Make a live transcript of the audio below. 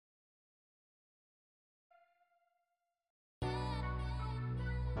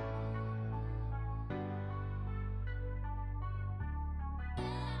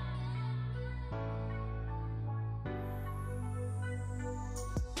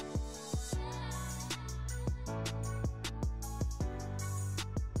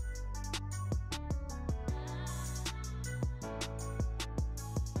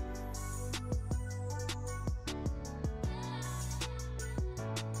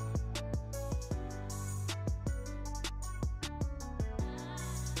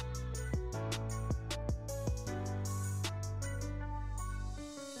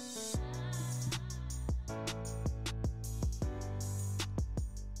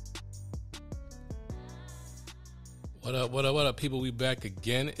What up, what up, what up, people? We back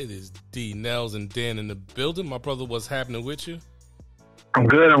again. It is D, Nels, and Dan in the building. My brother, what's happening with you? I'm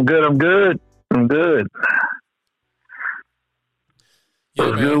good. Yeah,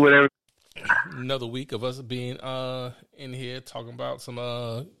 What's man. good with everything? Another week of us being in here talking about some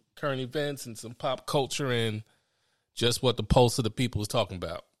current events and some pop culture and just what the pulse of the people is talking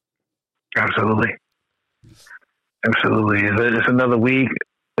about. Absolutely. It's another week.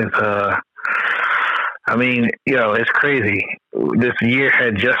 It's it's crazy. This year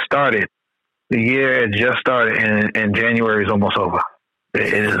had just started. The year had just started, and January is almost over.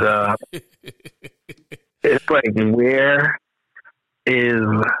 It is. It's like, where is?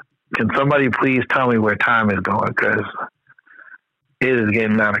 Can somebody please tell me where time is going? Because it is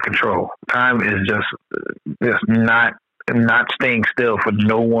getting out of control. Time is just not staying still for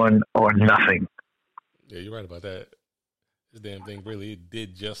no one or nothing. Yeah, you're right about that. This damn thing really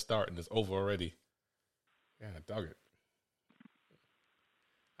did just start and it's over already. Yeah, dog it.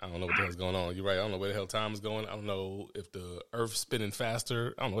 I don't know what the hell's going on. You're right. I don't know where the hell time is going. I don't know if the Earth's spinning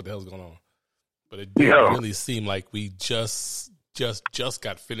faster. I don't know what the hell's going on. But it did really seem like we just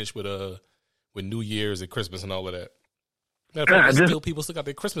got finished with New Year's and Christmas and all of that. Matter of fact, people still got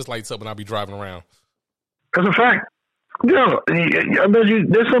their Christmas lights up when I be driving around. That's a fact. I bet you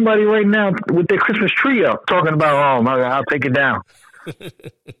there's somebody right now with their Christmas tree up talking about, I'll take it down.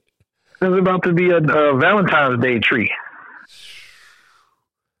 There's about to be a Valentine's Day tree.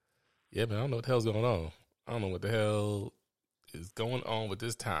 Yeah, man, I don't know what the hell's going on. I don't know what the hell is going on with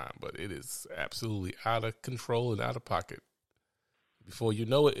this time, but it is absolutely out of control and out of pocket. Before you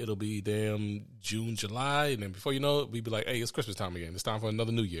know it, it'll be damn June, July, and then before you know it, we'd be like, hey, it's Christmas time again. It's time for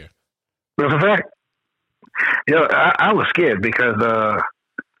another new year. That's a fact. I was scared because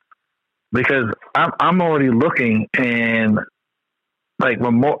I'm already looking, and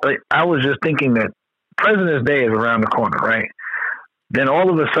I was just thinking that President's Day is around the corner, right? Then all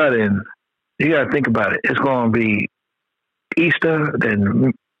of a sudden, you got to think about it. It's going to be Easter,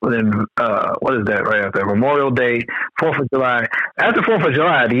 then what is that right after? Memorial Day, 4th of July. After 4th of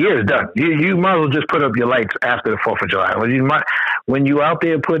July, the year is done. You might as well just put up your lights after the 4th of July. When you out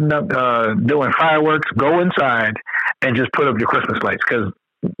there putting up, doing fireworks, go inside and just put up your Christmas lights, because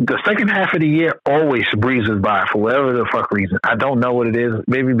the second half of the year always breezes by for whatever the fuck reason. I don't know what it is.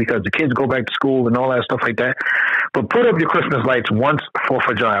 Maybe because the kids go back to school and all that stuff like that. But put up your Christmas lights once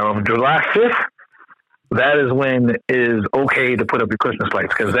 4th of July. On July 5th, that is when it is okay to put up your Christmas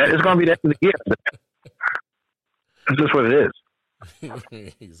lights, because that is going to be the end of the year. That's just what it is.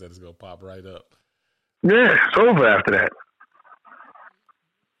 He said it's going to pop right up. Yeah, it's over after that.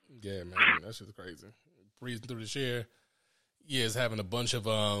 Yeah, man, that shit's crazy. Breezing through this year. Yeah, it's having a bunch of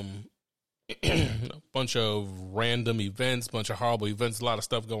random events, bunch of horrible events, a lot of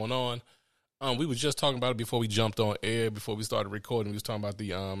stuff going on. We was just talking about it before we jumped on air, before we started recording. We was talking about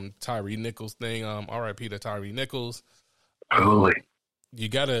the Tyree Nichols thing. R.I.P. to Tyree Nichols. Absolutely. You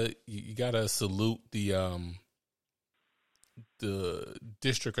gotta salute the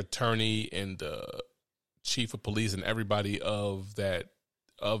district attorney and the chief of police and everybody of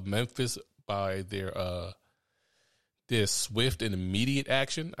Memphis by their swift and immediate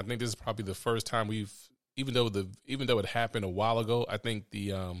action. I think this is probably the first time even though it happened a while ago, I think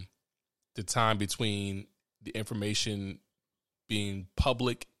the time between the information being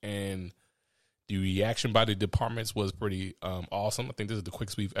public and the reaction by the departments was pretty awesome. I think this is the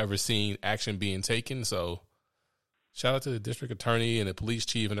quickest we've ever seen action being taken. So shout out to the district attorney and the police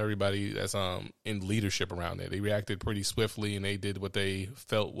chief and everybody that's in leadership around there. They reacted pretty swiftly and they did what they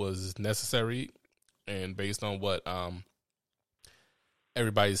felt was necessary. And based on what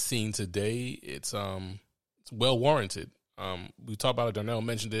everybody's seen today, it's well warranted. We talked about it. Darnell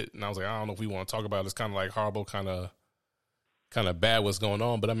mentioned it, and I was like, I don't know if we want to talk about it. It's kind of like horrible, kind of bad what's going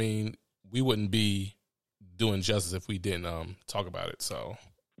on. But I mean, we wouldn't be doing justice if we didn't talk about it. So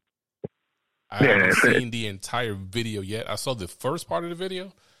I haven't seen the entire video yet. I saw the first part of the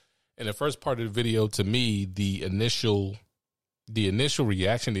video, and the first part of the video, to me, the initial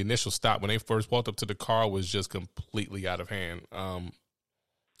reaction, the initial stop when they first walked up to the car was just completely out of hand.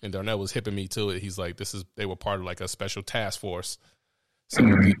 And Darnell was hipping me to it. He's like, they were part of like a special task force. So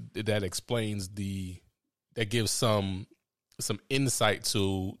that explains that gives some insight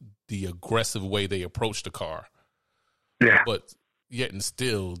to the aggressive way they approached the car. Yeah. But yet and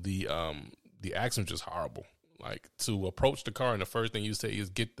still the action's just horrible. Like, to approach the car and the first thing you say is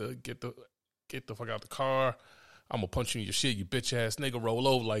get the fuck out the car. I'm gonna punch you in your shit, you bitch ass nigga, roll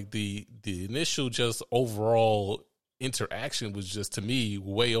over. Like the initial just overall interaction was just, to me,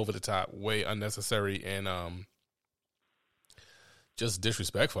 way over the top, way unnecessary, and just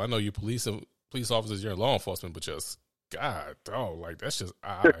disrespectful. I know you're police officers, you're in law enforcement, but just God, dog, like that's just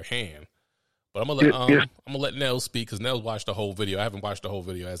out of hand. But I'm gonna let Nell speak because Nell watched the whole video. I haven't watched the whole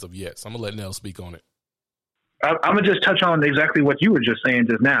video as of yet, so I'm gonna let Nell speak on it. I'm gonna just touch on exactly what you were just saying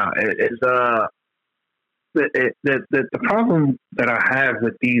just now. The problem that I have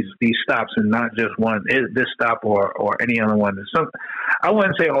with these stops, and not just one, is this stop or any other one. I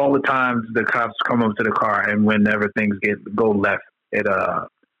wouldn't say all the times the cops come up to the car, and whenever things go left, the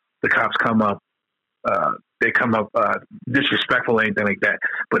cops come up. They come up disrespectful or anything like that.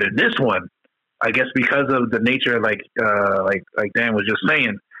 But in this one, I guess because of the nature, like Dan was just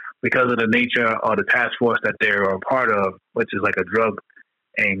saying, because of the nature of the task force that they're a part of, which is like a drug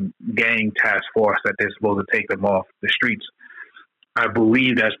and gang task force that they're supposed to take them off the streets, I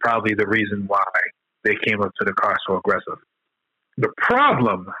believe that's probably the reason why they came up to the car so aggressive. The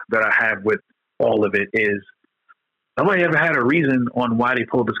problem that I have with all of it is nobody ever had a reason on why they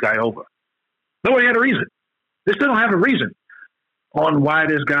pulled this guy over. Nobody had a reason. They still don't have a reason on why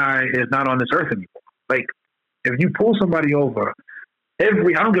this guy is not on this earth anymore. Like, if you pull somebody over, I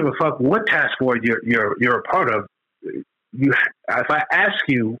don't give a fuck what task force you're a part of. If I ask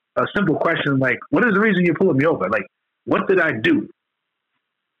you a simple question like, "What is the reason you're pulling me over?" Like, what did I do?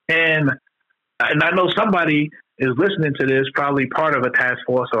 And I know somebody is listening to this, probably part of a task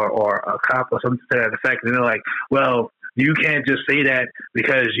force or a cop or something to that effect, and they're like, "Well, you can't just say that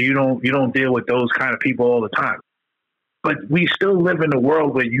because you don't deal with those kind of people all the time." But we still live in a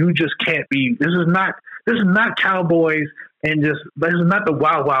world where you just can't be. This is not cowboys, and this is not the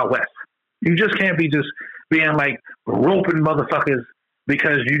Wild Wild West. You just can't be just being like roping motherfuckers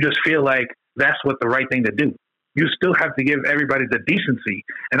because you just feel like that's what the right thing to do. You still have to give everybody the decency.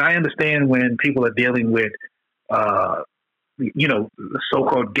 And I understand when people are dealing with,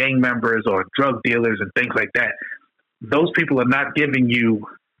 so-called gang members or drug dealers and things like that. Those people are not giving you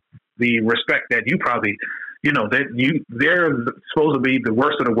the respect that you probably, they're supposed to be the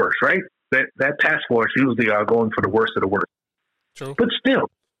worst of the worst, right? That task force usually are going for the worst of the worst. True. But still,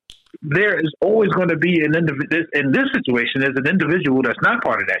 there is always going to be an individual. In this situation, there's an individual that's not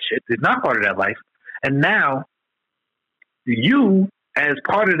part of that shit. Is not part of that life. And now, you as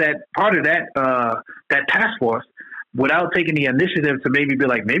part of that task force, without taking the initiative to maybe be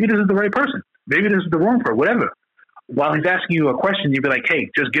like, maybe this is the right person, maybe this is the wrong person, whatever. While he's asking you a question, you'd be like, "Hey,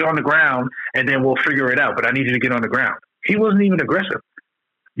 just get on the ground, and then we'll figure it out. But I need you to get on the ground." He wasn't even aggressive.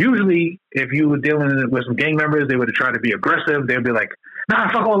 Usually, if you were dealing with some gang members, they would try to be aggressive. They'd be like, "Nah,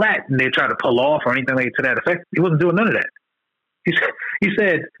 fuck all that," and they'd try to pull off or anything like to that effect. He wasn't doing none of that. He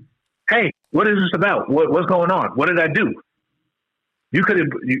said, "Hey, what is this about? What's going on? What did I do?" You could have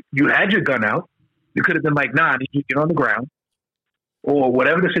you had your gun out. You could have been like, "Nah, I need you to get on the ground," or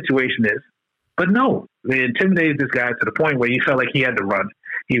whatever the situation is. But no, they intimidated this guy to the point where he felt like he had to run.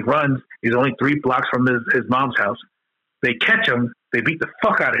 He runs. He's only 3 blocks from his mom's house. They catch him. They beat the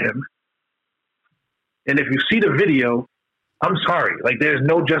fuck out of him. And if you see the video, I'm sorry. Like, there's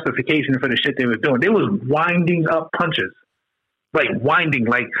no justification for the shit they were doing. They was winding up punches. Like, winding.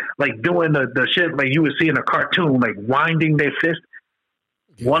 Like doing the shit like you would see in a cartoon. Like, winding their fist.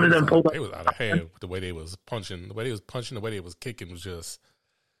 Yeah, one of them pulled up. They was out of hand with the way they was punching. The way they was punching, the way they was kicking was just...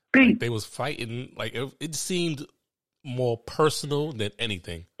 Like, they was fighting. Like, it seemed more personal than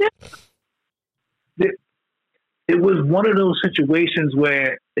anything. Yeah. It was one of those situations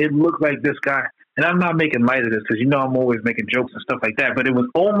where it looked like this guy, and I'm not making light of this because I'm always making jokes and stuff like that, but it was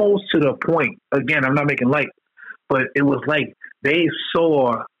almost to the point, again, I'm not making light, but it was like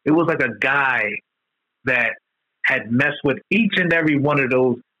it was like a guy that had messed with each and every one of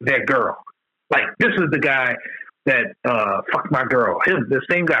their girl. Like, this is the guy that fucked my girl. Him, the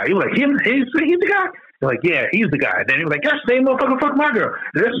same guy. He was like, he's the guy? They're like, yeah, he's the guy. Then he was like, that's the same motherfucker fucked my girl.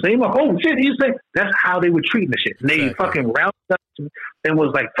 That's the same, oh shit, he's the same. That's how they were treating the shit. And they fucking rounded up and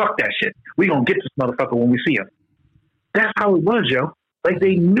was like, fuck that shit. We gonna get this motherfucker when we see him. That's how it was, yo. Like,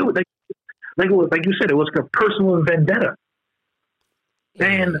 they knew it. Like it was, like you said, it was a personal vendetta.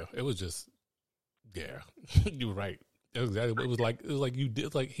 And it was just, yeah, you were right. It was like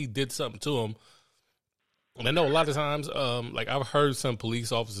he did something to him. And I know a lot of times, like I've heard some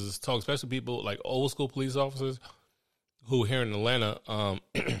police officers talk, especially people like old school police officers who here in Atlanta,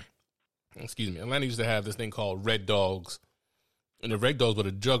 excuse me, Atlanta used to have this thing called Red Dogs, and the Red Dogs were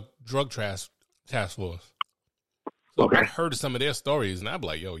the drug task force. So I heard some of their stories, and I'd be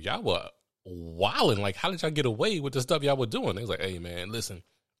like, yo, y'all were wilding. Like, how did y'all get away with the stuff y'all were doing? They was like, hey, man, listen,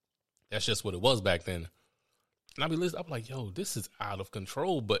 that's just what it was back then. And I'd be listening, I'm like, yo, this is out of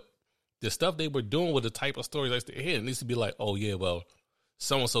control, but the stuff they were doing with the type of stories I used to hear, it needs to be like, oh, yeah, well,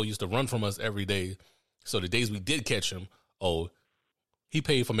 so-and-so used to run from us every day. So the days we did catch him, oh, he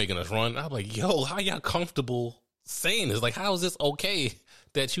paid for making us run. I'm like, yo, how y'all comfortable saying this. Like, how is this okay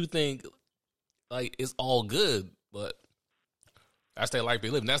that you think like it's all good? But that's their life they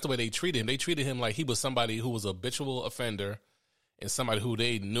live. And that's the way they treated him. They treated him like he was somebody who was a habitual offender and somebody who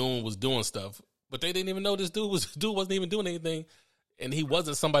they knew was doing stuff. But they didn't even know this dude wasn't even doing anything, and he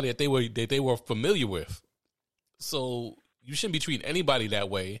wasn't somebody that they were familiar with. So you shouldn't be treating anybody that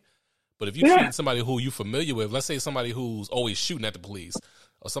way. But if you treat somebody who you familiar with, let's say somebody who's always shooting at the police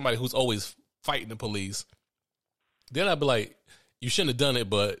or somebody who's always fighting the police, then I'd be like, you shouldn't have done it,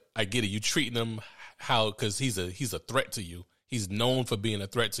 but I get it. You treating him because he's a threat to you. He's known for being a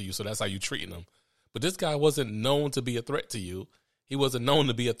threat to you, so that's how you treating him. But this guy wasn't known to be a threat to you. He wasn't known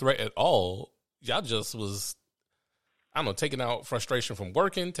to be a threat at all. Y'all just was, I don't know, taking out frustration from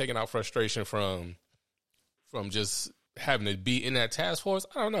working, taking out frustration from just having to be in that task force.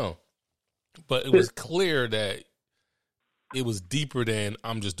 I don't know. But it was clear that it was deeper than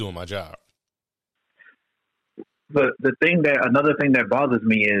I'm just doing my job. But another thing that bothers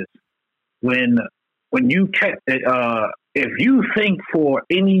me is when you check, if you think for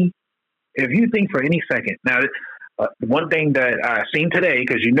any second, now one thing that I seen today,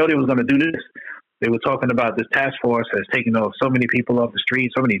 because they was going to do this, they were talking about this task force has taken off so many people off the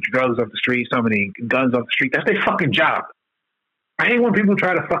street, so many drugs off the street, so many guns off the street. That's their fucking job. I hate when people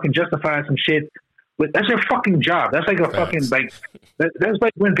try to fucking justify some shit. That's their fucking job. That's like a fucking, like, that's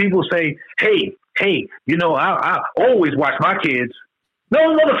like when people say, hey, I always watch my kids. No,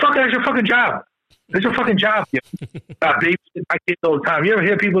 motherfucker, that's your fucking job. That's your fucking job. I babysit my kids all the time. You ever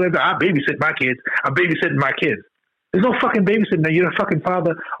hear people that I babysit my kids? I'm babysitting my kids. There's no fucking babysitting. You're the fucking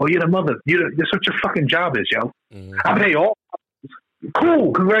father or you're the mother. That's what your fucking job is, yo. Mm-hmm. I pay all.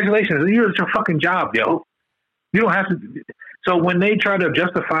 Cool. Congratulations. It's your fucking job, yo. You don't have to. So when they try to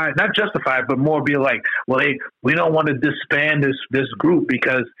not justify it, but more be like, well, we don't want to disband this group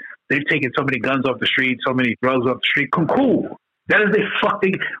because they've taken so many guns off the street, so many drugs off the street. Cool. That is their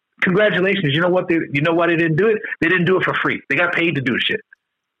fucking. Congratulations. You know what? You know why they didn't do it? They didn't do it for free. They got paid to do shit.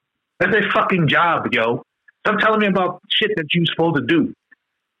 That's their fucking job, yo. Stop telling me about shit that you're supposed to do.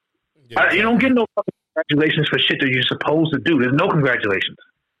 Yeah. You don't get no fucking congratulations for shit that you're supposed to do. There's no congratulations.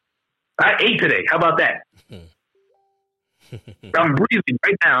 I ate today. How about that? I'm breathing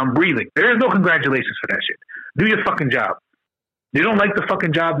right now. I'm breathing. There is no congratulations for that shit. Do your fucking job. You don't like the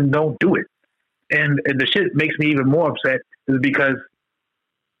fucking job, then don't do it. And the shit makes me even more upset is because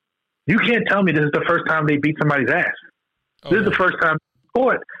you can't tell me this is the first time they beat somebody's ass. This is the first time in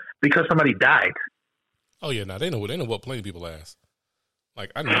court because somebody died. Oh yeah, they know what plenty of people ask.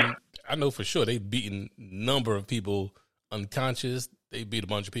 Like I know for sure they've beaten a number of people unconscious. They beat a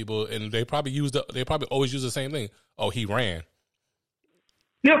bunch of people, and they probably always use the same thing. Oh, he ran.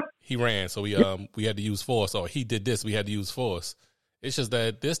 Yep, he ran. So we had to use force. Or he did this. We had to use force. It's just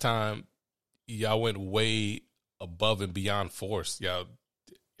that this time y'all went way above and beyond force. Y'all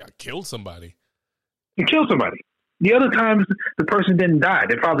killed somebody. You killed somebody. The other times the person didn't die.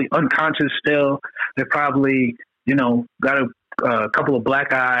 They're probably unconscious still. They're probably, got a couple of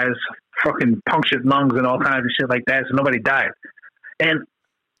black eyes, fucking punctured lungs and all kinds of shit like that. So nobody died. And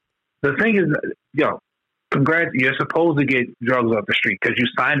the thing is, congrats. You're supposed to get drugs off the street because you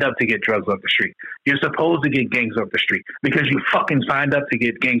signed up to get drugs off the street. You're supposed to get gangs off the street because you fucking signed up to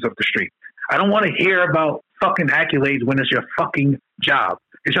get gangs off the street. I don't want to hear about fucking accolades when it's your fucking job.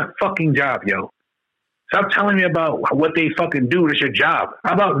 It's your fucking job, yo. Stop telling me about what they fucking do. It's your job.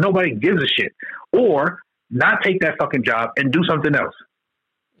 How about nobody gives a shit? Or not take that fucking job and do something else.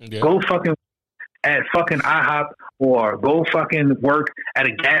 Yeah. Go fucking at fucking IHOP or go fucking work at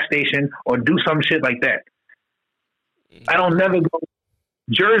a gas station or do some shit like that. I don't never go.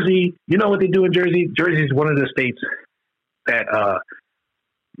 Jersey, you know what they do in Jersey? Jersey is one of the states that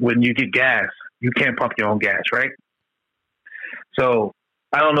when you get gas, you can't pump your own gas, right? So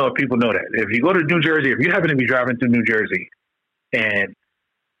I don't know if people know that. If you go to New Jersey, if you happen to be driving through New Jersey and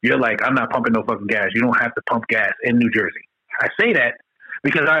you're like, I'm not pumping no fucking gas, you don't have to pump gas in New Jersey. I say that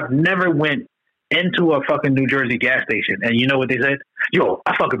because I've never went into a fucking New Jersey gas station and you know what they said? Yo,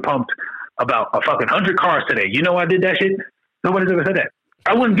 I fucking pumped about a fucking 100 cars today. You know I did that shit? Nobody's ever said that.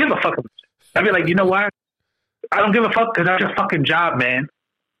 I wouldn't give a fuck. I'd be like, you know why? I don't give a fuck because that's your fucking job, man.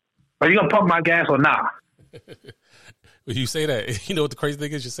 Are you going to pump my gas or not? When you say that, you know what the crazy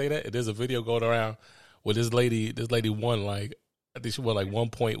thing is? You say that, there's a video going around where this lady won like, I think she won like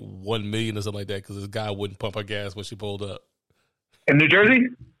 1.1 million or something like that because this guy wouldn't pump her gas when she pulled up. In New Jersey?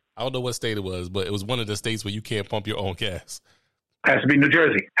 I don't know what state it was, but it was one of the states where you can't pump your own gas. Has to be New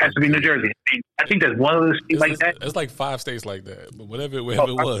Jersey. Has to be New Jersey. I think there's one of the states like that. It's like 5 states like that, but whatever it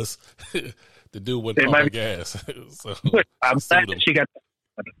was, the dude wouldn't pump her gas. So I'm glad that she got that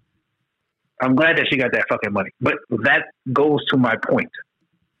money. I'm glad that she got that fucking money. But that goes to my point.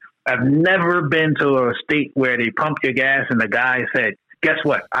 I've never been to a state where they pump your gas and the guy said, guess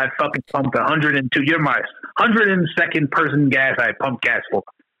what? I fucking pumped 102. You're my 102nd person gas I pumped gas for.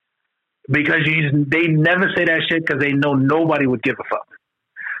 Because they never say that shit because they know nobody would give a fuck.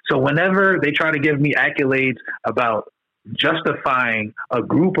 So whenever they try to give me accolades about justifying a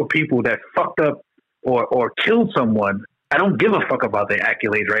group of people that fucked up or killed someone, I don't give a fuck about their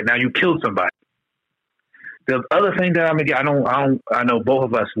accolades right now. You killed somebody. The other thing that I know both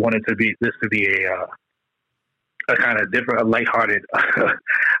of us wanted this to be a kind of different, a lighthearted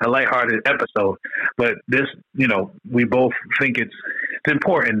episode. But this, we both think it's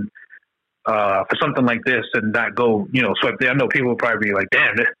important for something like this and not go, swept there. I know people will probably be like,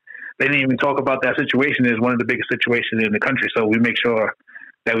 damn, they didn't even talk about that situation. It's one of the biggest situations in the country. So we make sure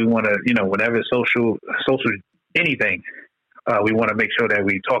that we want to, whenever social anything, we want to make sure that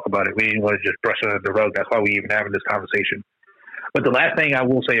we talk about it. We didn't want to just brush it under the rug. That's why we even having this conversation. But the last thing I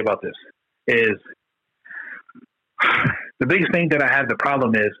will say about this is the biggest thing that I have the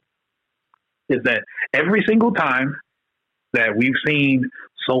problem is that every single time that we've seen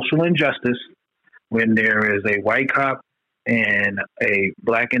social injustice, when there is a white cop and a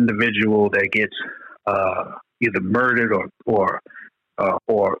black individual that gets either murdered or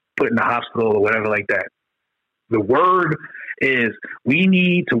put in the hospital or whatever like that, the word is we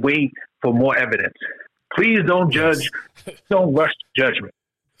need to wait for more evidence. Please don't judge. Don't rush to judgment.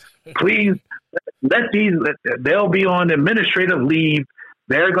 Please they'll be on administrative leave.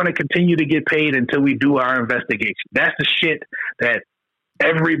 They're going to continue to get paid until we do our investigation. That's the shit that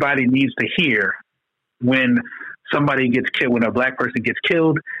everybody needs to hear when somebody gets killed, when a black person gets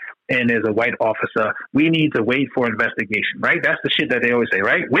killed and there's a white officer. We need to wait for investigation, right? That's the shit that they always say,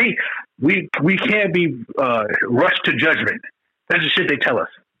 right? We can't be rushed to judgment. That's the shit they tell us.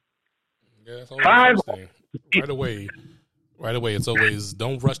 Yeah, that's always the first thing. Right away. It's always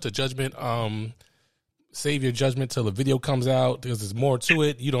don't rush to judgment. Save your judgment till the video comes out because there's more to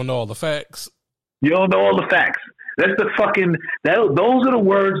it. You don't know all the facts. You don't know all the facts. That's the fucking. Those are the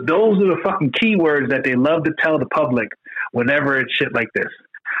words. Those are the fucking keywords that they love to tell the public whenever it's shit like this.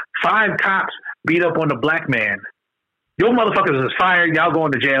 5 cops beat up on a black man. Your motherfuckers is fired. Y'all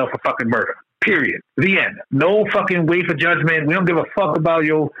going to jail for fucking murder. Period. The end. No fucking wait for judgment. We don't give a fuck about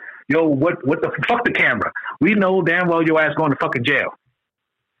what the fuck the camera. We know damn well your ass going to fucking jail.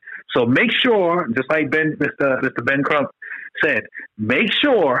 So make sure, just like Mr. Ben Crump said, make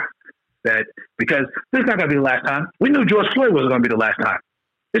sure that, because this is not going to be the last time. We knew George Floyd was going to be the last time.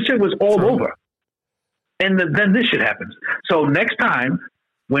 This shit was all over. And then this shit happens. So next time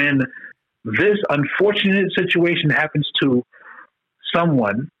when this unfortunate situation happens to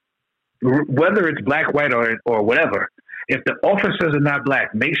someone, whether it's black, white, or whatever, if the officers are not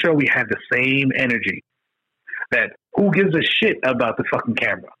black, make sure we have the same energy. That who gives a shit about the fucking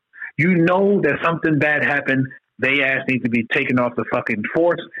camera? You know that something bad happened. They ass need to be taken off the fucking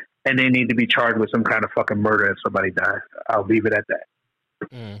force, and they need to be charged with some kind of fucking murder if somebody dies. I'll leave it at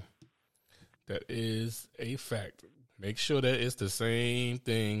that. That is a fact. Make sure that it's the same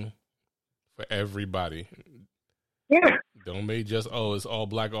thing for everybody. Yeah. Don't make just it's all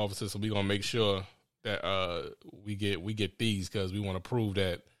black officers, so we're gonna make sure that we get these because we want to prove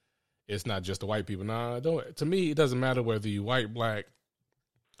that it's not just the white people. Nah, don't. To me, it doesn't matter whether you white, black,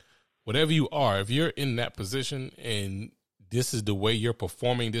 whatever you are. If you're in that position and this is the way you're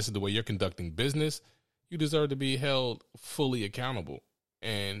performing, this is the way you're conducting business, you deserve to be held fully accountable.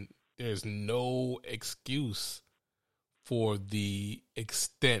 And there's no excuse for the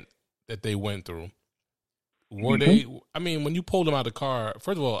extent that they went through. Were they? I mean, when you pulled them out of the car,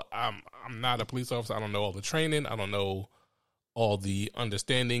 first of all, I'm not a police officer. I don't know all the training. I don't know all the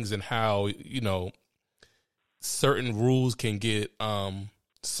understandings and how certain rules can get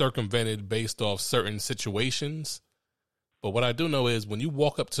circumvented based off certain situations. But what I do know is when you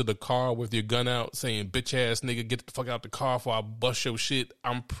walk up to the car with your gun out saying, bitch ass nigga, get the fuck out the car before I bust your shit,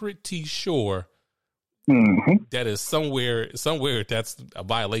 I'm pretty sure that is somewhere that's a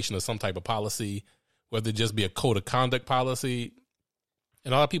violation of some type of policy, whether it just be a code of conduct policy.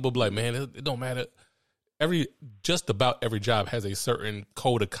 And a lot of people be like, man, it don't matter. Just about every job has a certain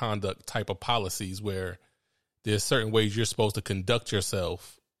code of conduct type of policies where there's certain ways you're supposed to conduct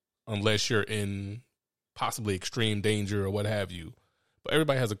yourself unless you're in possibly extreme danger or what have you. But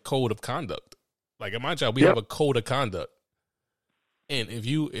everybody has a code of conduct. Like at my job, we have a code of conduct. And if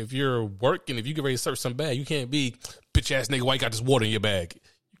you're working, if you get ready to search some bag, you can't be bitch ass nigga, why you got this water in your bag?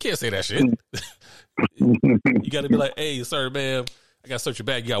 You can't say that shit. You got to be like, hey, sir, man, I got to search your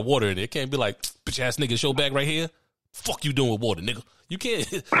bag. You got water in it. It can't be like, bitch ass nigga, it's your bag right here. fuck you doing with water, nigga? You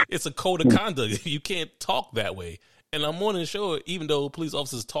can't. It's a code of conduct. You can't talk that way. And I'm more than sure, even though police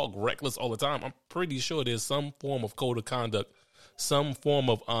officers talk reckless all the time, I'm pretty sure there's some form of code of conduct, some form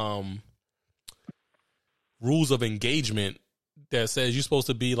of rules of engagement that says you're supposed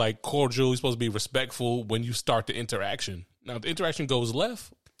to be like cordial, you're supposed to be respectful when you start the interaction. Now, if the interaction goes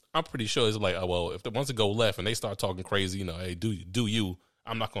left, I'm pretty sure it's like, oh well, if once it go left and they start talking crazy, you know, hey, do you?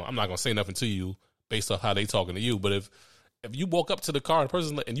 I'm not gonna say nothing to you based on how they talking to you. But if you walk up to the car and the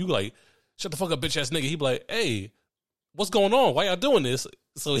person and you like, shut the fuck up, bitch ass nigga, he be like, hey, what's going on? Why y'all doing this?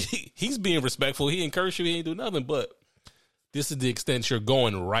 So he's being respectful. He encouraged you. He ain't do nothing. But this is the extent you're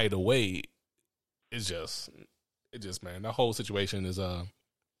going right away. It just, man, that whole situation is it's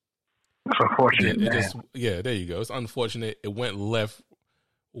unfortunate. There you go. It's unfortunate. It went left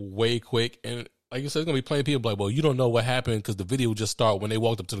way quick, and like you said, it's gonna be plenty of people like, well, you don't know what happened because the video just started when they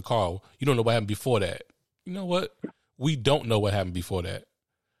walked up to the car. You don't know what happened before that. You know what? We don't know what happened before that.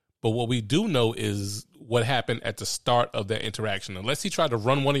 But what we do know is what happened at the start of that interaction. Unless he tried to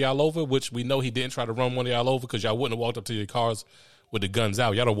run one of y'all over, which we know he didn't try to run one of y'all over because y'all wouldn't have walked up to your cars with the guns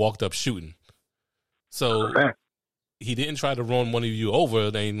out. Y'all have walked up shooting. So he didn't try to run one of you over or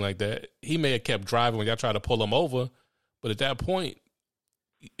anything like that. He may have kept driving when y'all tried to pull him over. But at that point,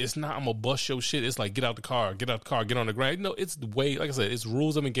 it's not, I'm going to bust your shit. It's like, get out the car, get on the ground. You know, it's the way, like I said, it's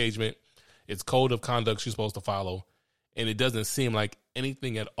rules of engagement. It's code of conduct you're supposed to follow. And it doesn't seem like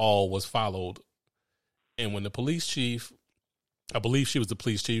anything at all was followed. And when the police chief, I believe she was the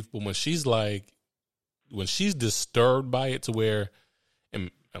police chief, but when she's disturbed by it to where,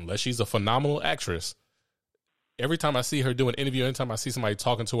 and unless she's a phenomenal actress, every time I see her do an interview, anytime I see somebody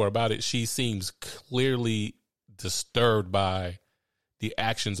talking to her about it, she seems clearly disturbed by the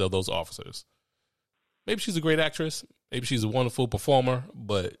actions of those officers. Maybe she's a great actress. Maybe she's a wonderful performer,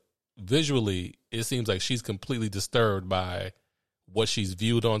 but visually, it seems like she's completely disturbed by what she's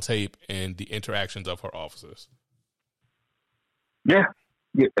viewed on tape and the interactions of her officers. Yeah,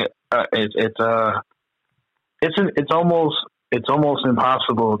 it's almost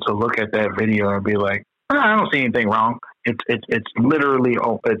impossible to look at that video and be like, I don't see anything wrong. It's literally,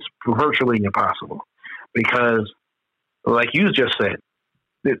 it's virtually impossible because, like you just said,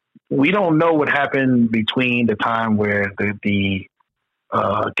 we don't know what happened between the time where the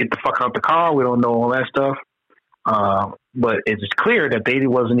get the fuck out the car. We don't know all that stuff. But it's clear that they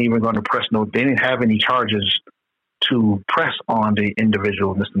wasn't even going to they didn't have any charges to press on the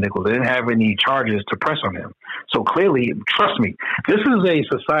individual, Mr. Nichols. They didn't have any charges to press on him. So clearly, trust me, this is a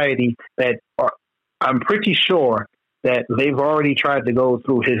society that I'm pretty sure that they've already tried to go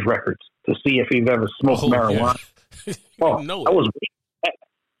through his records to see if he's ever smoked marijuana. Yeah. No.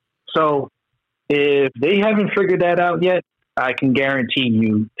 So if they haven't figured that out yet, I can guarantee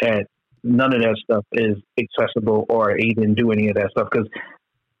you that none of that stuff is accessible or he didn't do any of that stuff because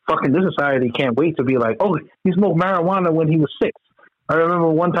fucking this society can't wait to be like, oh, he smoked marijuana when he was 6. I remember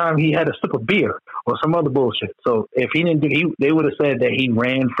one time he had a sip of beer or some other bullshit. So if he didn't they would have said that he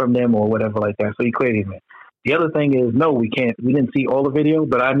ran from them or whatever like that. So he clearly didn't. The other thing is, no, we didn't see all the video,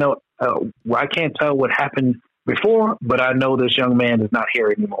 but I know, I can't tell what happened before, but I know this young man is not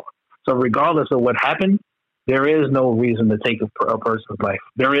here anymore. So regardless of what happened, there is no reason to take a person's life.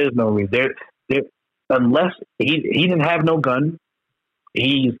 There is no reason. Unless he didn't have no gun.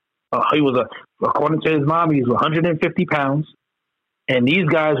 He was according to his mom, he was 150 pounds. And these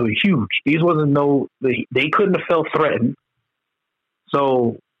guys were huge. These they couldn't have felt threatened.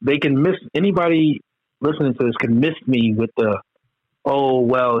 So they can miss, anybody listening to this can miss me with the, oh,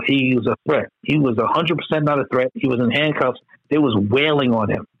 well, he was a threat. He was 100% not a threat. He was in handcuffs. They was wailing on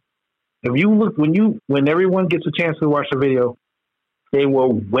him. If you look, when everyone gets a chance to watch the video, they were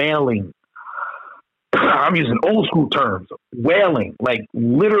wailing. I'm using old school terms, wailing, like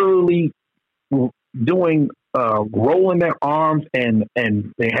literally doing, rolling their arms, and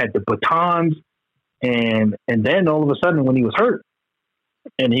they had the batons, and then all of a sudden when he was hurt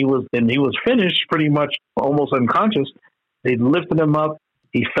and he was finished, pretty much almost unconscious, they lifted him up.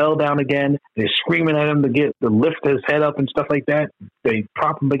 He fell down again. They're screaming at him to lift his head up and stuff like that. They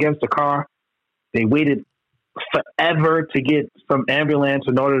prop him against the car. They waited forever to get some ambulance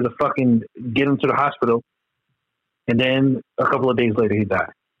in order to fucking get him to the hospital. And then a couple of days later, he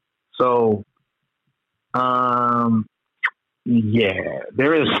died. So, yeah,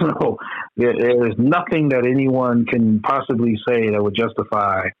 there is nothing that anyone can possibly say that would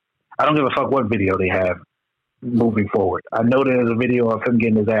justify. I don't give a fuck what video they have moving forward. I know there's a video of him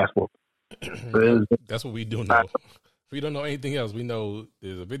getting his ass whooped. That's what we do know. If we don't know anything else, we know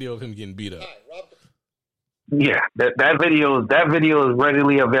there's a video of him getting beat up. Yeah, that video is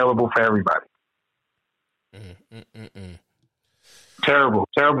readily available for everybody. Terrible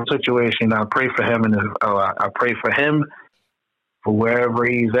situation. I pray for him, and I pray for him for wherever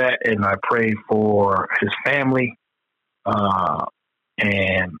he's at, and I pray for his family.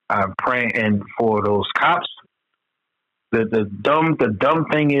 And I'm praying for those cops. The dumb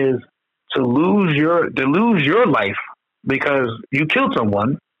thing is to lose your life because you killed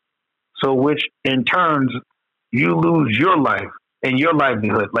someone. So which in turns you lose your life and your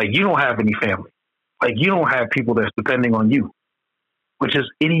livelihood. Like you don't have any family. Like you don't have people that's depending on you, which is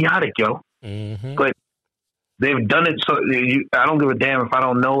idiotic, yo. Mm-hmm. But they've done it. So I don't give a damn if I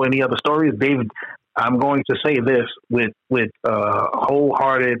don't know any other stories. I'm going to say this with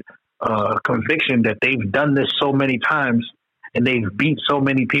wholehearted conviction that they've done this so many times and they've beat so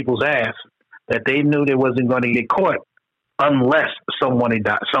many people's ass that they knew they wasn't going to get caught unless someone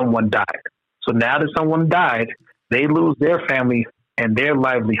died. So now that someone died, they lose their family and their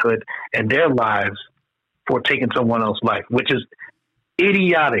livelihood and their lives for taking someone else's life, which is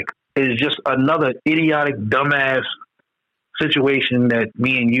idiotic. It is just another idiotic, dumbass situation that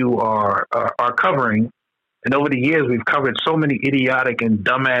me and you are covering. And over the years, we've covered so many idiotic and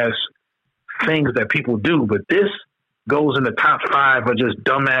dumbass things that people do. But this goes in the top 5 of just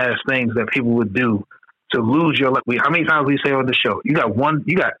dumbass things that people would do to lose your life. How many times we say on the show, you get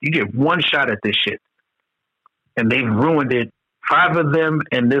one shot at this shit, and they've ruined it. 5 of them,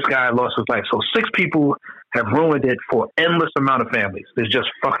 and this guy lost his life. So 6 people have ruined it for endless amount of families. It's just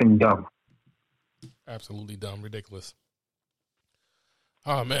fucking dumb. Absolutely dumb, ridiculous.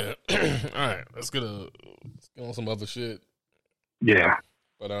 Oh man! All right, let's get on some other shit. Yeah.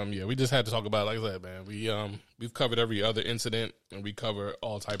 But yeah, we just had to talk about it. Like I said, man, we've covered every other incident, and we cover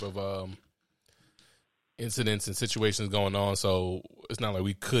all type of incidents and situations going on. So it's not like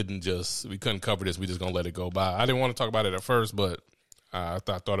we couldn't cover this. We just gonna let it go by. I didn't want to talk about it at first, but I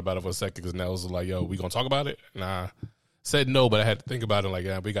thought about it for a second because Nels was like, "Yo, we gonna talk about it?" And I said no, but I had to think about it. Like,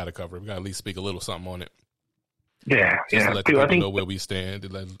 yeah, we got to cover it. We got to at least speak a little something on it. Yeah, just to let people know where we stand,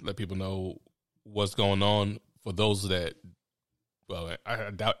 to let people know what's going on. For those that, well,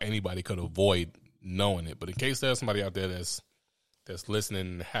 I doubt anybody could avoid knowing it, but in case there's somebody out there that's listening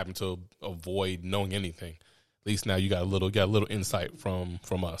and happen to avoid knowing anything, at least now you got a little insight from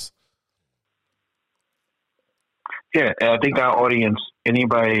us. Yeah, I think our audience,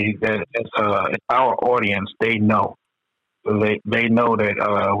 anybody that is our audience, they know. They know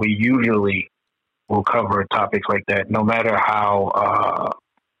that we usually will cover topics like that, no matter how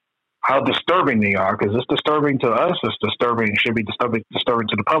disturbing they are, because it's disturbing to us. It should be disturbing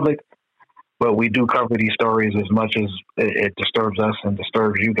to the public. But we do cover these stories as much as it disturbs us and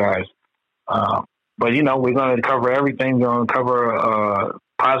disturbs you guys. But we're going to cover everything. We're going to cover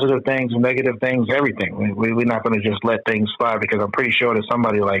positive things, negative things, everything. We're not going to just let things fly, because I'm pretty sure that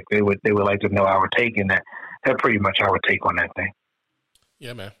somebody they would like to know our take, and that's pretty much our take on that thing.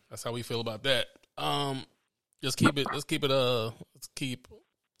 Yeah, man, that's how we feel about that. Let's keep it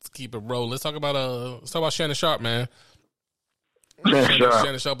rolling. Let's talk about Shannon Sharpe, man.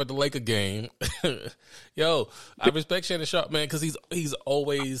 Shannon Sharpe at the Laker game. Yo, I respect Shannon Sharpe, man, because he's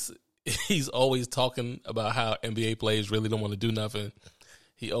always talking about how NBA players really don't want to do nothing.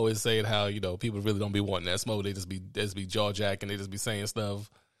 He always saying how people really don't be wanting that smoke. They just be jaw jacking. They just be saying stuff.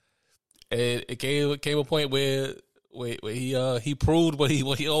 And it came a point where he proved what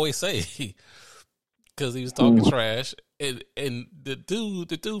he always say, because he was talking trash. And the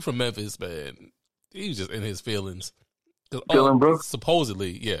dude from Memphis, man, he was just in his feelings. Dylan Brooks?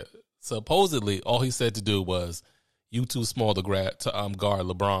 Supposedly, all he said to do was, "You too small to guard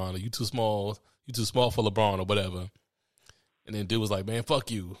LeBron. Or you too small for LeBron, or whatever." And then dude was like, "Man, fuck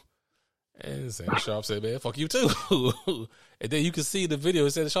you." And Shannon Sharpe said, "Man, fuck you too." And then you can see the video.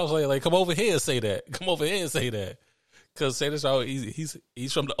 Shannon Sharpe like, "Come over here and say that. Come over here and say that." Because Shannon Sharpe,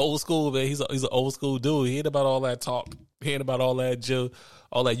 he's from the old school, man. He's an old school dude. He ain't about all that talk. He ain't about all that you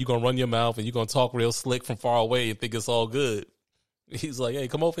gonna run your mouth and you gonna talk real slick from far away and think it's all good. He's like, "Hey,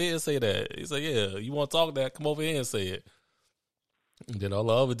 come over here and say that." He's like, "Yeah, you want to talk that? Come over here and say it." And then all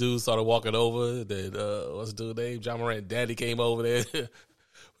the other dudes started walking over. Then what's the dude name? John Morant Daddy came over there.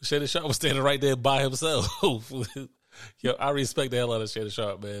 Shannon Sharpe was standing right there by himself. Yo, I respect the hell out of Shannon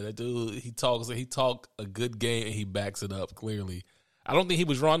Sharpe, man. That dude, he talk a good game and he backs it up clearly. I don't think he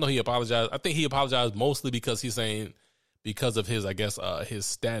was wrong though. He apologized. I think he apologized mostly because he's saying, because of his, I guess, his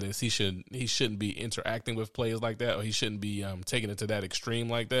status, he shouldn't be interacting with players like that, or he shouldn't be taking it to that extreme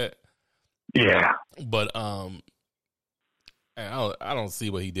like that. Yeah. But I don't see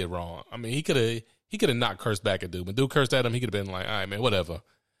what he did wrong. I mean, he could have not cursed back at dude. When dude cursed at him, he could have been like, "All right, man, whatever,"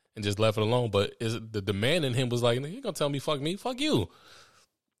 and just left it alone. But the man in him was like, "You gonna tell me fuck you?"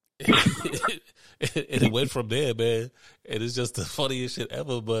 it went from there, man. And it's just the funniest shit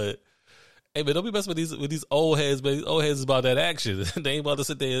ever. But hey, man, don't be messing with these old heads, man. These old heads is about that action. They ain't about to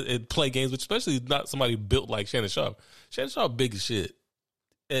sit there and play games, which especially not somebody built like Shannon Sharpe. Shannon Sharpe big as shit.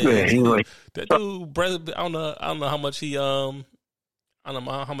 And yeah, he's like that dude. I don't know how much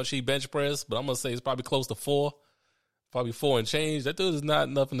he bench press, but I'm gonna say it's probably close to 4. Probably 4 and change. That dude is not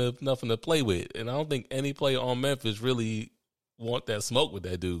nothing to play with, and I don't think any player on Memphis really want that smoke with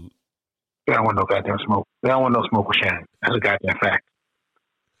that dude. They don't want no goddamn smoke. They don't want no smoke with Shannon. That's a goddamn fact.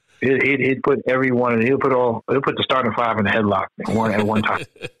 It put everyone. He'll put the starting 5 in the headlock at one time.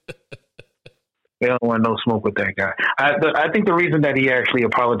 They don't want no smoke with that guy. I think the reason that he actually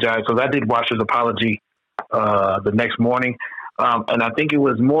apologized, because I did watch his apology the next morning, and I think it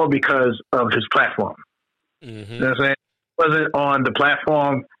was more because of his platform. Mm-hmm. You know what I'm saying? He wasn't on the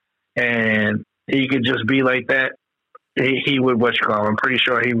platform, and he could just be like that. He would I'm pretty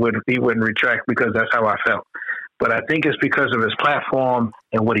sure he wouldn't retract, because that's how I felt. But I think it's because of his platform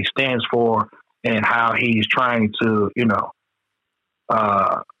and what he stands for, and how he's trying to,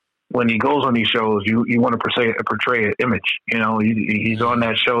 when he goes on these shows, you want to portray an image. He's on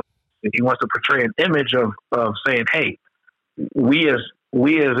that show. He wants to portray an image of saying, hey, we as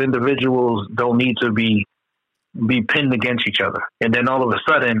individuals don't need to be pinned against each other. And then all of a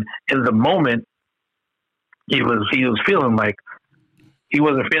sudden, in the moment, he was feeling like, he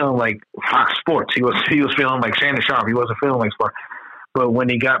wasn't feeling like Fox Sports. He was feeling like Shannon Sharpe. He wasn't feeling like Sports. But when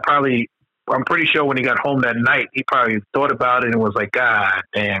he got I'm pretty sure when he got home that night, he probably thought about it and was like, God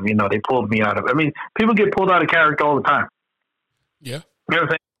damn, they pulled me out of it. I mean, people get pulled out of character all the time. Yeah. You know what I'm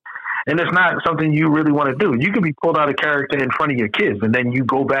saying? And it's not something you really want to do. You can be pulled out of character in front of your kids, and then you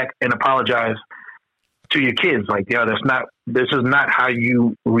go back and apologize to your kids. Like, this is not how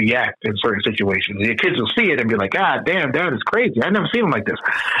you react in certain situations. Your kids will see it and be like, God damn, Dad is crazy. I never seen him like this.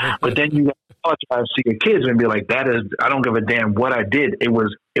 But then you apologize to your kids and be like, I don't give a damn what I did. It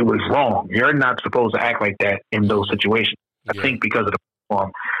was wrong. You're not supposed to act like that in those situations. I think because of the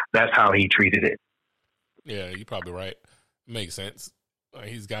platform, that's how he treated it. Yeah, you're probably right. Makes sense.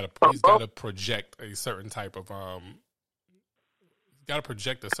 He's got to project a certain type of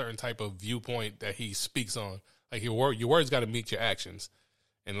viewpoint that he speaks on. Like your words got to meet your actions.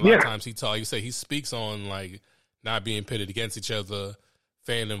 And a lot of times he speaks on like not being pitted against each other,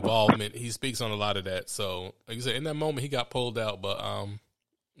 fan involvement. He speaks on a lot of that. So like you said, in that moment he got pulled out, but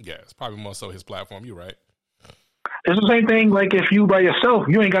it's probably more so his platform. You're right. It's the same thing. Like if you by yourself,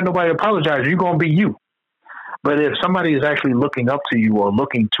 you ain't got nobody to apologize. You're gonna be you. But if somebody is actually looking up to you or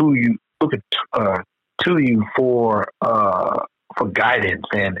looking to you for guidance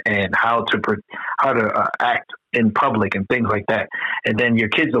and how to act in public and things like that, and then your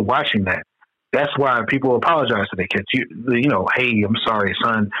kids are watching that, that's why people apologize to their kids. Hey, I'm sorry,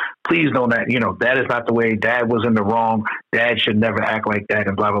 son. Please don't act. That is not the way. Dad was in the wrong. Dad should never act like that,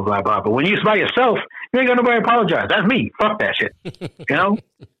 and blah blah blah blah. But when you're by yourself, you ain't got nobody to apologize. That's me. Fuck that shit.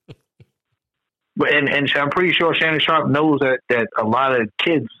 But and I'm pretty sure Shannon Sharpe knows that a lot of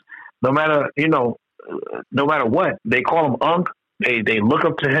kids, no matter what, they call him Unc. They look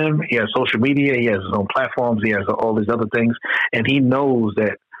up to him. He has social media. He has his own platforms. He has all these other things, and he knows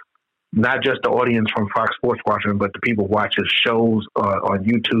that not just the audience from Fox Sports watching, but the people watch his shows on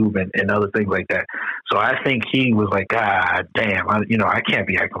YouTube and other things like that. So I think he was like, God damn, I can't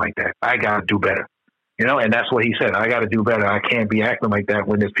be acting like that. I gotta do better. And that's what he said. I got to do better. I can't be acting like that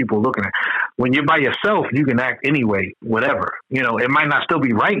when there's people looking at. When you're by yourself, you can act anyway, whatever. It might not still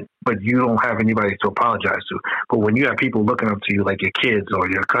be right, but you don't have anybody to apologize to. But when you have people looking up to you, like your kids or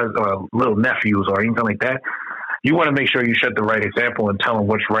your cousins or little nephews or anything like that, you want to make sure you set the right example and tell them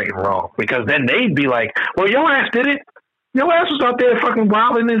what's right and wrong. Because then they'd be like, well, your ass did it. Your ass was out there fucking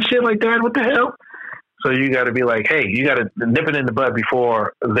wilding and shit like that. What the hell? So you got to be like, hey, you got to nip it in the bud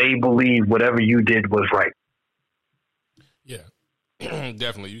before they believe whatever you did was right. Yeah,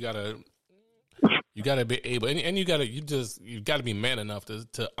 definitely. You gotta be able, and you gotta be man enough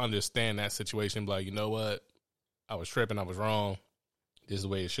to understand that situation. Like, you know what, I was tripping, I was wrong. This is the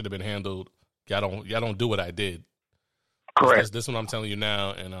way it should have been handled. Y'all don't do what I did. Correct. This is what I'm telling you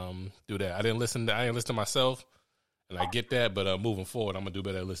now, and do that. I didn't listen to myself, and I get that. But moving forward, I'm gonna do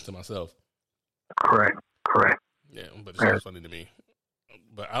better at listening to myself. Correct. Yeah, but it's just funny to me.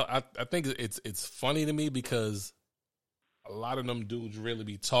 But I think it's funny to me because a lot of them dudes really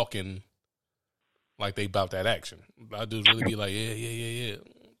be talking like they about that action. A lot of dudes really be like, yeah.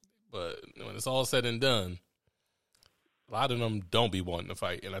 But when it's all said and done, a lot of them don't be wanting to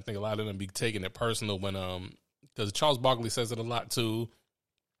fight. And I think a lot of them be taking it personal when because Charles Barkley says it a lot too.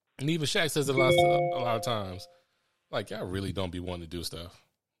 And even Shaq says it a lot of times. Like, y'all really don't be wanting to do stuff.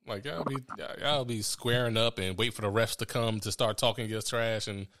 Like y'all be squaring up and wait for the refs to come to start talking against trash,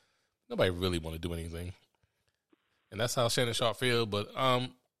 and nobody really want to do anything. And that's how Shannon Sharpe feel. But I'm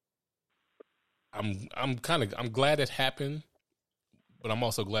glad it happened, but I'm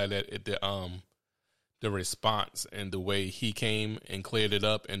also glad that the response and the way he came and cleared it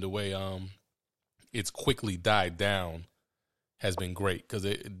up and the way it's quickly died down has been great, because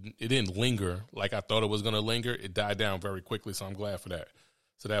it didn't linger like I thought it was going to linger. It died down very quickly, so I'm glad for that.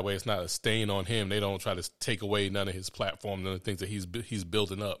 So that way it's not a stain on him. They don't try to take away none of his platform, none of the things that he's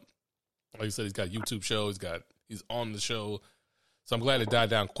building up. Like you said, he's got a YouTube show. He's on the show. So I'm glad it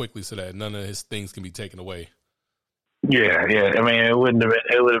died down quickly so that none of his things can be taken away. Yeah. I mean, it would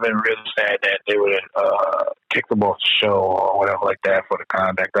have been really sad that they would have kicked him off the show or whatever like that for the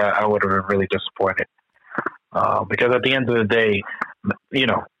conduct. I would have been really disappointed. Because at the end of the day, you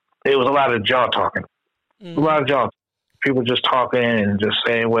know, it was a lot of jaw talking. A lot of jaw. People just talking and just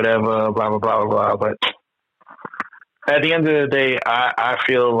saying whatever, blah, blah, blah, blah, blah. But at the end of the day, I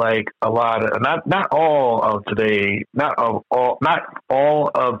feel like a lot of, not all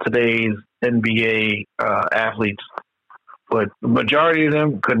of today's NBA athletes, but the majority of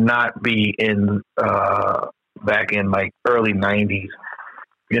them could not be in back in like early 90s,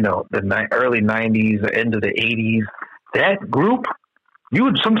 you know, the early 90s, the end of the 80s. That group, you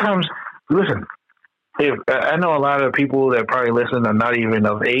would sometimes, listen, if I know a lot of people that probably listen are not even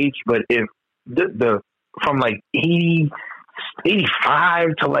of age, but if the from like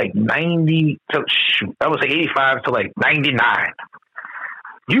 85 to like 90, I would say 85 to like 99,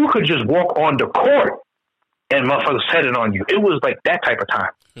 you could just walk on the court and motherfuckers set it on you. It was like that type of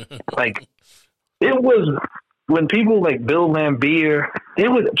time. Like, it was when people like Bill Laimbeer,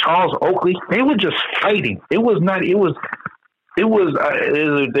 Charles Oakley, they were just fighting. There's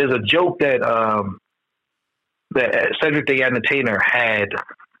a joke that Cedric the Entertainer had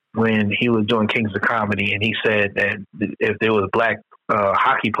when he was doing Kings of Comedy, and he said that if there was black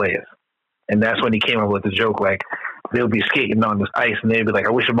hockey players, and that's when he came up with the joke, like, they'll be skating on this ice and they'll be like,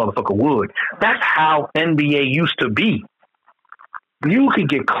 I wish a motherfucker would. That's how NBA used to be. You could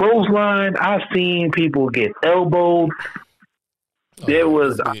get clotheslined. I've seen people get elbowed.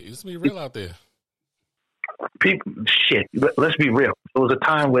 It used to be real out there. People, shit. Let's be real. There was a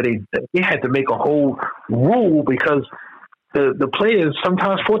time where they had to make a whole rule because the players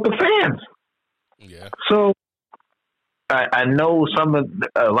sometimes fought the fans. Yeah. So I know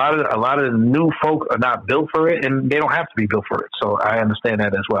a lot of the new folk are not built for it, and they don't have to be built for it. So I understand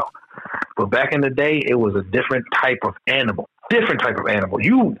that as well. But back in the day, it was a different type of animal.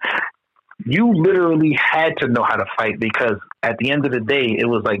 You literally had to know how to fight, because at the end of the day, it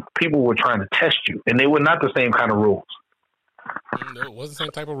was like people were trying to test you, and they were not the same kind of rules. No, it wasn't the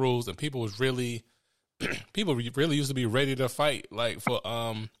same type of rules, and people really used to be ready to fight, like for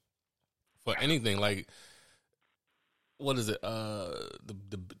anything. Like, what is it?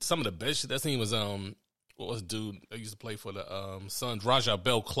 Some of the best shit that scene was what was the dude that used to play for the Suns? Raja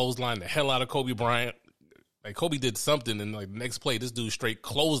Bell clotheslined the hell out of Kobe Bryant. Like, Kobe did something, and like the next play, this dude straight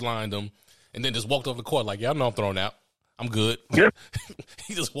clotheslined him, and then just walked off the court like, yeah, I know I'm thrown out. I'm good. Yep.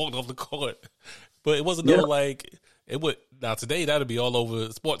 He just walked off the court. But it wasn't no like it would. Now today that'd be all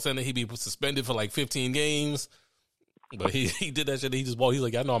over Sports Center. He'd be suspended for like 15 games. But he did that shit. He just walked. He's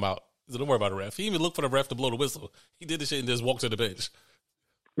like, I know I'm out. So don't worry about the ref. He even looked for the ref to blow the whistle. He did the shit and just walked to the bench.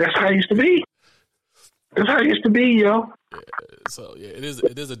 That's how it used to be. That's how it used to be, yo. Yeah, so yeah, it is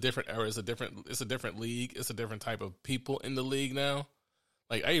a different era. It's a different league. It's a different type of people in the league now.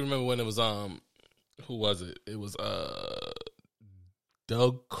 Like, I even remember when it was who was it? It was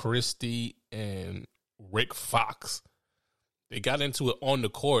Doug Christie and Rick Fox. They got into it on the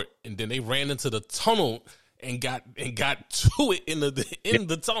court, and then they ran into the tunnel and got to it in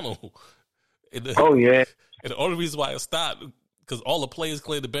the tunnel. Oh yeah. And the only reason why it stopped, because all the players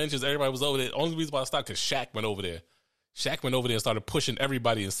cleared the benches, everybody was over there. The only reason why it stopped because Shaq went over there. Shaq went over there and started pushing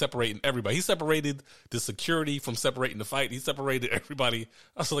everybody and separating everybody. He separated the security from separating the fight. He separated everybody.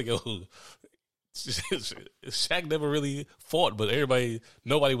 I was like, oh, Shaq never really fought, but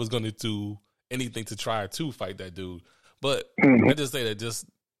nobody was going to do anything to try to fight that dude. But I just say that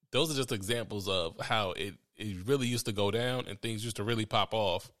those are just examples of how it really used to go down and things used to really pop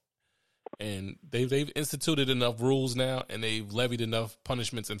off. And they've instituted enough rules now, and they've levied enough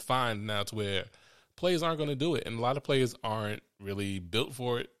punishments and fines now to where players aren't going to do it. And a lot of players aren't really built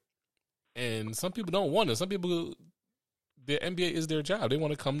for it. And some people don't want it. Some people, the NBA is their job. They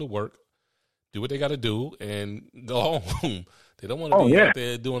want to come to work, do what they got to do, and go home. They don't want to be out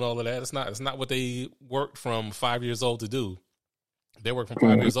there doing all of that. It's not what they worked from 5 years old to do. They worked from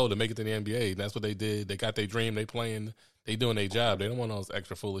 5 years old to make it to the NBA. That's what they did. They got their dream. They playing They doing their job. They don't want all this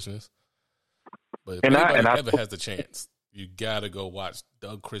extra foolishness. But if And anybody I ever has the chance, you gotta go watch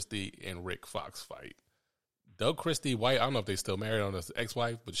Doug Christie and Rick Fox fight. Doug Christie, white, I don't know if they still married on his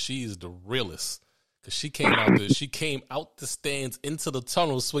ex-wife, but she is the realest. Because she came out the stands into the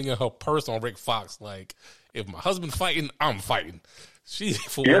tunnel swinging her purse on Rick Fox. Like, if my husband fighting, I'm fighting. She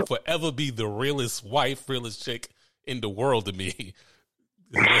will forever be the realest wife, realest chick in the world to me.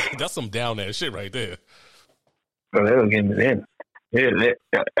 That's some down ass shit right there. So they were getting it in. Yeah,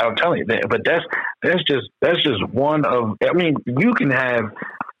 I'm telling you that. But that's just one of. I mean, you can have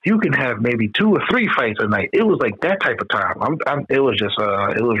maybe 2 or 3 fights a night. It was like that type of time. It was just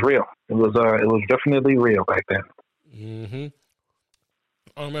it was real. It was definitely real back then. Mm-hmm.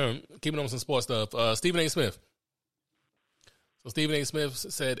 Oh man, keeping on some sports stuff. Stephen A. Smith. So Stephen A. Smith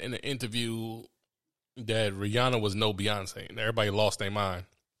said in an interview that Rihanna was no Beyonce, and everybody lost their mind.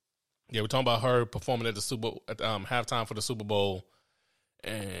 Yeah, we're talking about her performing at the halftime for the Super Bowl,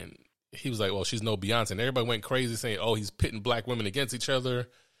 and he was like, "Well, she's no Beyonce," and everybody went crazy saying, "Oh, he's pitting black women against each other.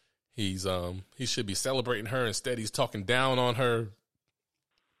 He should be celebrating her. Instead, he's talking down on her."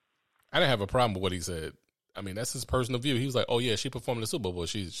 I didn't have a problem with what he said. I mean, that's his personal view. He was like, "Oh yeah, she performed in the Super Bowl.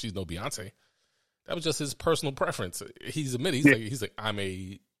 She's no Beyonce." That was just his personal preference. He's admitted he's like I'm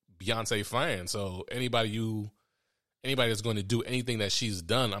a Beyonce fan. So anybody that's going to do anything that she's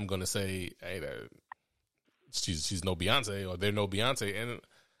done, I'm going to say, hey, she's no Beyonce or they're no Beyonce. And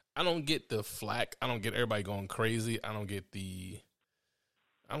I don't get the flack. I don't get everybody going crazy. I don't get the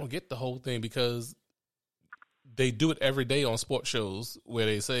whole thing because they do it every day on sports shows where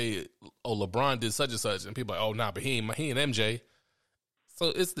they say, "Oh, LeBron did such and such," and people are like, "Oh, nah, but he and MJ." So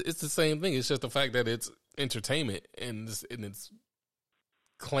it's the same thing. It's just the fact that it's entertainment and it's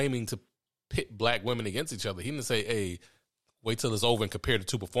claiming to pit black women against each other. He didn't say, "Hey, wait till it's over and compare the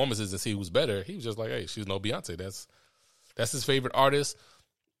 2 performances and see who's better." He was just like, "Hey, she's no Beyonce." That's his favorite artist,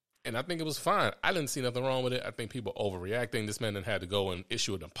 and I think it was fine. I didn't see nothing wrong with it. I think people overreacting. This man then had to go and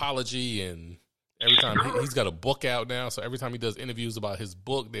issue an apology, and every time he's got a book out now, so every time he does interviews about his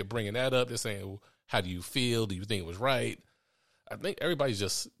book, they're bringing that up. They're saying, well, "How do you feel? Do you think it was right?" I think everybody's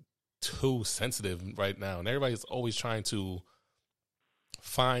just too sensitive right now, and everybody's always trying to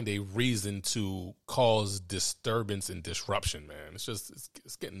find a reason to cause disturbance and disruption. Man,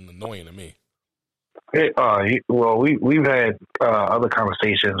 it's getting annoying to me. Well, we've had other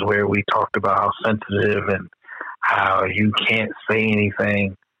conversations where we talked about how sensitive and how you can't say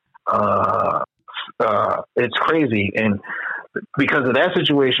anything. It's crazy, and because of that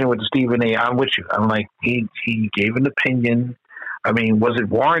situation with Stephen A., I'm with you. I'm like, he gave an opinion. I mean, was it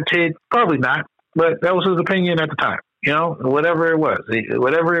warranted? Probably not, but that was his opinion at the time. You know, whatever it was,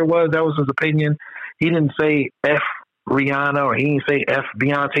 that was his opinion. He didn't say F Rihanna or he didn't say F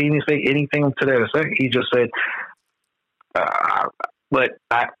Beyonce. He didn't say anything to that effect. He just said, but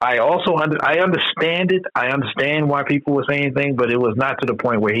I also I understand it. I understand why people were saying things, but it was not to the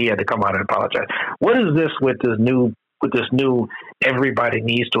point where he had to come out and apologize. What is this with this new everybody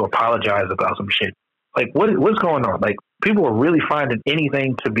needs to apologize about some shit? Like, what's going on? Like, people are really finding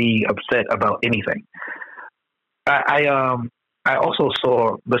anything to be upset about anything. I also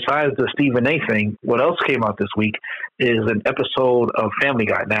saw, besides the Stephen A. thing, what else came out this week is an episode of Family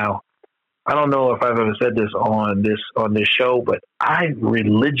Guy. Now, I don't know if I've ever said this on this show, but I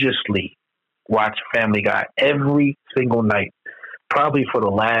religiously watch Family Guy every single night. Probably for the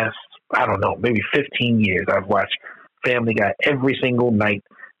last, I don't know, maybe 15 years. I've watched Family Guy every single night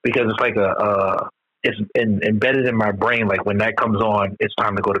because it's like it's embedded in my brain. Like when that comes on, it's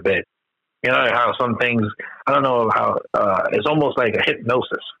time to go to bed. You know how some things, I don't know how, it's almost like a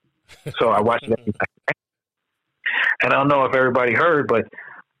hypnosis. So I watched it every night. And I don't know if everybody heard, but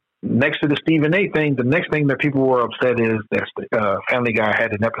next to the Stephen A. thing, the next thing that people were upset is that Family Guy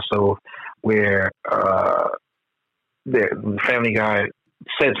had an episode where the Family Guy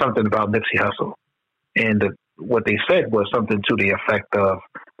said something about Nipsey Hussle. And what they said was something to the effect of,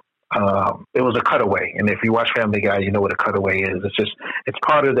 it was a cutaway. And if you watch Family Guy, you know what a cutaway is. It's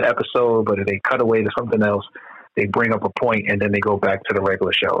part of the episode, but if they cut away to something else, they bring up a point and then they go back to the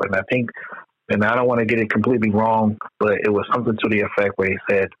regular show. And I think, and I don't want to get it completely wrong, but it was something to the effect where he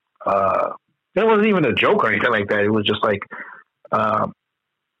said, it wasn't even a joke or anything like that. It was just like,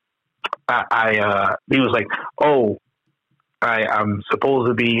 he was like, oh, I'm supposed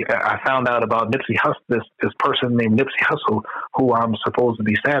to be, I found out about Nipsey Hussle, this person named Nipsey Hussle, who I'm supposed to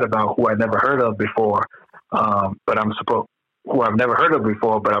be sad about, who I never heard of before, who I've never heard of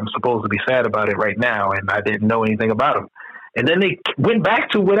before, but I'm supposed to be sad about it right now, and I didn't know anything about him. And then they went back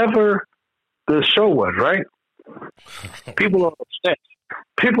to whatever the show was, right? People are upset.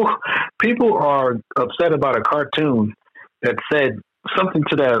 People are upset about a cartoon that said something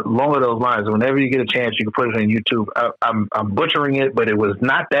to that along those lines. Whenever you get a chance, you can put it on YouTube. I'm butchering it, but it was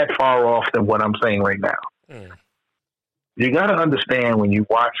not that far off than what I'm saying right now. You got to understand when you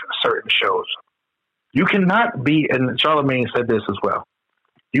watch certain shows, you cannot be, and Charlamagne said this as well,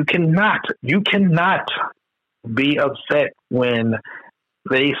 you cannot be upset when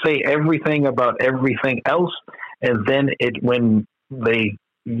they say everything about everything else, and then when they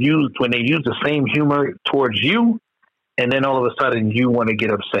use the same humor towards you, and then all of a sudden you want to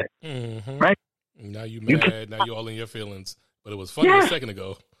get upset, right? Now you mad. Now you're all in your feelings. But it was funny a second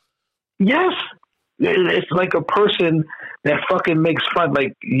ago. Yes. It's like a person that fucking makes fun.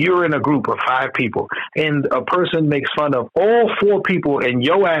 Like you're in a group of 5 people, and a person makes fun of all 4 people, and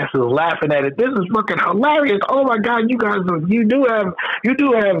your ass is laughing at it. This is fucking hilarious. Oh my god, you guys, you do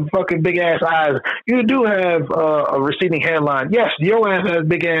have fucking big ass eyes. You do have a receding hairline. Yes, your ass has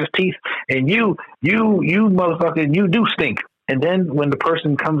big ass teeth, and you motherfucking, you do stink. And then when the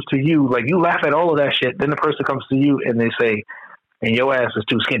person comes to you, like you laugh at all of that shit, then the person comes to you and they say, and your ass is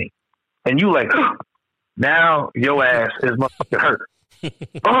too skinny, and you like. Now your ass is motherfucking hurt.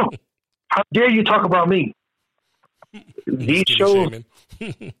 Oh, how dare you talk about me? These shows,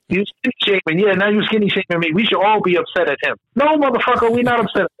 you skinny shaming. Yeah, now you skinny shaming me. We should all be upset at him. No, motherfucker, we not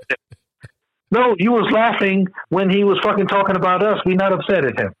upset at him. No, you was laughing when he was fucking talking about us. We not upset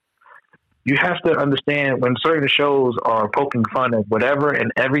at him. You have to understand when certain shows are poking fun at whatever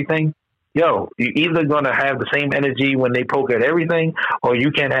and everything. Yo, you're either going to have the same energy when they poke at everything, or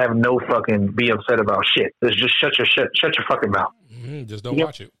you can't have no fucking be upset about shit. Just shut your fucking mouth. Just don't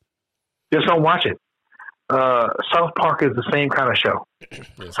watch it. Just don't watch it. South Park is the same kind of show.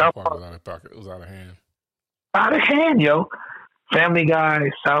 Yeah, South Park was out of hand. Out of hand, yo. Family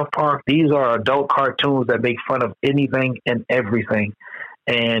Guy, South Park, these are adult cartoons that make fun of anything and everything.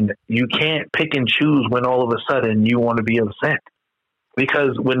 And you can't pick and choose when all of a sudden you want to be upset.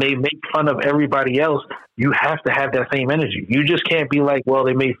 Because when they make fun of everybody else, you have to have that same energy. You just can't be like, well,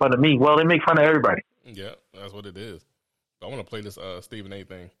 they made fun of me. Well, they make fun of everybody. Yeah, that's what it is. I want to play this Stephen A.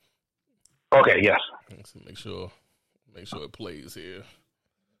 thing. Okay, yes. Let's make sure it plays here.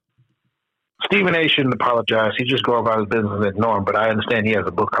 Stephen A. shouldn't apologize. He just go about his business and ignore him. But I understand he has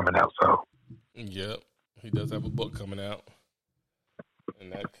a book coming out. So. Yep, he does have a book coming out.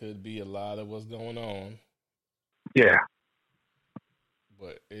 And that could be a lot of what's going on. Yeah.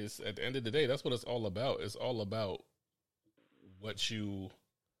 But it's at the end of the day, that's what it's all about. It's all about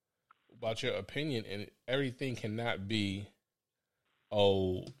about your opinion, and everything cannot be,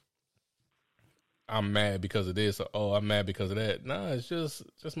 oh, I'm mad because of this, or oh, I'm mad because of that. Nah, it's just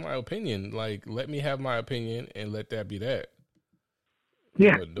my opinion. Like, let me have my opinion and let that be that.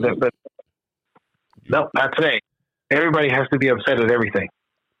 Yeah. No, not today. Everybody has to be upset at everything.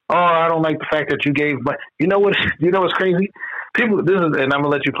 Oh, I don't like the fact that you gave my, you know what's crazy? People, and I'm gonna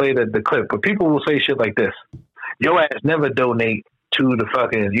let you play the clip, but people will say shit like this: "Your ass never donate to the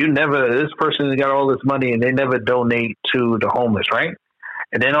fucking. This person got all this money and they never donate to the homeless, right?"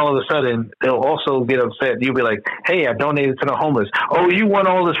 And then all of a sudden they'll also get upset. You'll be like, "Hey, I donated to the homeless. Oh, you want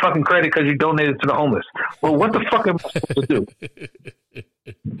all this fucking credit because you donated to the homeless? Well, what the fuck am I supposed to do?"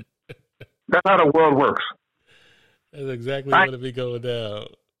 That's how the world works. That's exactly what it be going down.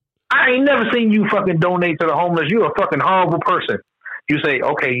 I ain't never seen you fucking donate to the homeless. You're a fucking horrible person. You say,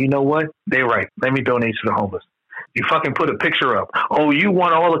 okay, you know what? They're right. Let me donate to the homeless. You fucking put a picture up. Oh, you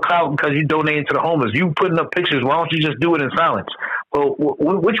want all the clout because you donated to the homeless. You putting up pictures. Why don't you just do it in silence? Well,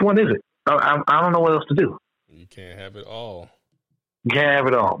 which one is it? I don't know what else to do. You can't have it all. You can't have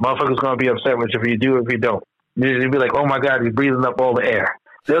it all. Motherfuckers going to be upset with you if you do it, if you don't. You'll be like, oh my God, he's breathing up all the air.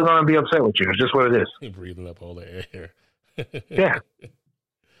 They're going to be upset with you. It's just what it is. He's breathing up all the air. Yeah.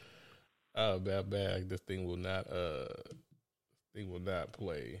 Oh, bad. This thing will not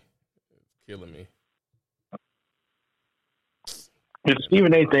play. It's killing me. The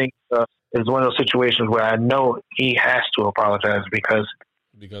Stephen A. thing is one of those situations where I know he has to apologize because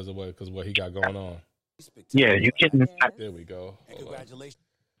of what he got going on. Yeah, you can. There we go. Congratulations.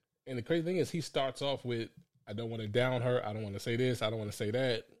 And the crazy thing is, he starts off with, "I don't want to down her. I don't want to say this. I don't want to say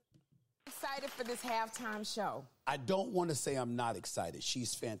that." Excited for this halftime show. I don't want to say I'm not excited.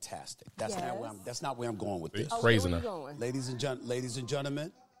 She's fantastic. That's not where I'm going with this. Praising her. Ladies and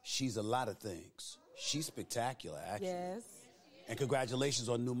gentlemen, she's a lot of things. She's spectacular, actually. Yes. And congratulations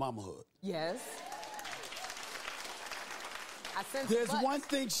on new mamahood. Yes. There's one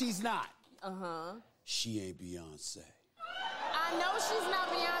thing she's not. She ain't Beyonce. I know she's not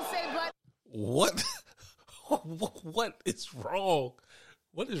Beyonce, but what? What is wrong?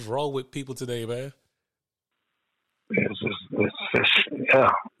 What is wrong with people today, man? It's just, yeah.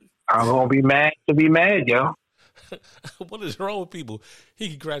 I'm gonna be mad to be mad, yo. What is wrong with people? He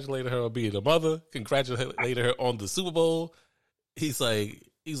congratulated her on being a mother, congratulated her on the Super Bowl. He's like,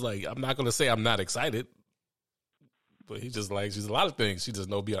 I'm not going to say I'm not excited, but he's just like, she's a lot of things. She just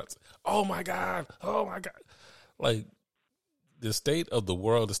know Beyonce. Oh my God. Like, the state of the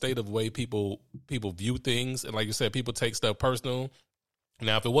world, the state of the way people view things, and like you said, people take stuff personal.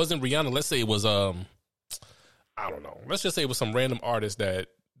 Now, if it wasn't Rihanna, let's say it was I don't know. Let's just say it was some random artist that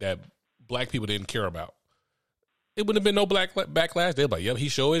black people didn't care about. It wouldn't have been no black backlash. They're like, yep, he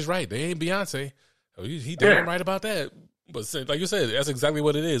sure is right. They ain't Beyonce. Oh, he damn right about that. But like you said, that's exactly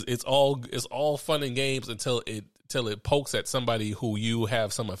what it is. It's all fun and games until it pokes at somebody who you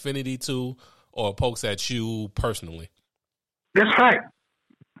have some affinity to, or pokes at you personally. That's fact.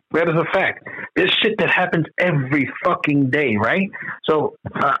 That is a fact. There's shit that happens every fucking day, right? So,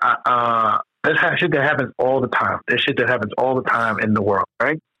 there's shit that happens all the time. There's shit that happens all the time in the world,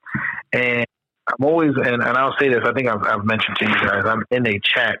 right? And I'm always, and I'll say this, I think I've mentioned to you guys, I'm in a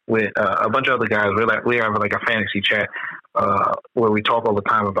chat with a bunch of other guys. We have like a fantasy chat where we talk all the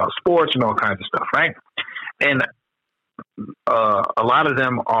time about sports and all kinds of stuff, right? And a lot of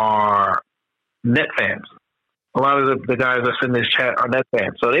them are Net fans. A lot of the guys that's in this chat are Net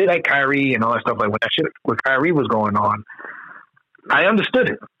fans. So they like Kyrie and all that stuff. Like when that shit with Kyrie was going on, I understood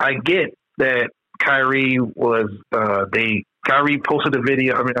it. I get that Kyrie was, Kyrie posted a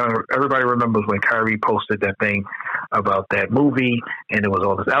video. I mean, everybody remembers when Kyrie posted that thing about that movie, and there was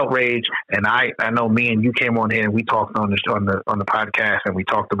all this outrage. And I know me and you came on here and we talked on the podcast, and we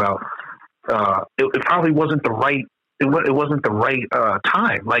talked about it probably wasn't the right. It wasn't the right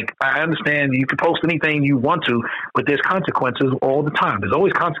time. Like, I understand you can post anything you want to, but there's consequences all the time. There's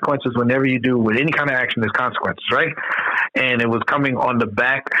always consequences whenever you do with any kind of action. There's consequences, right? And it was coming on the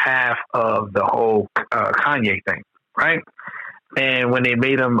back half of the whole Kanye thing, right? And when they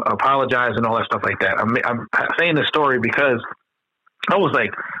made him apologize and all that stuff like that, I'm saying this story because I was like,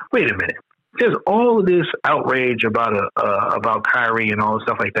 wait a minute. There's all of this outrage about Kyrie and all this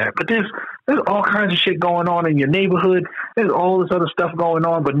stuff like that, but there's all kinds of shit going on in your neighborhood. There's all this other stuff going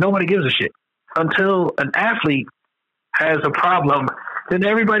on, but nobody gives a shit. Until an athlete has a problem, then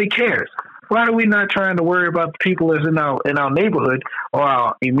everybody cares. Why are we not trying to worry about the people that's in our neighborhood or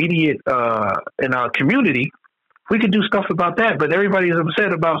our immediate in our community? We could do stuff about that, but everybody's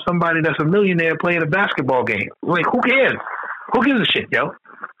upset about somebody that's a millionaire playing a basketball game. Like, who cares? Who gives a shit, yo?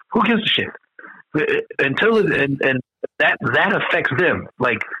 Who gives a shit? Until and that affects them.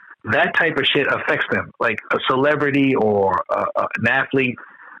 Like, that type of shit affects them. Like a celebrity or an athlete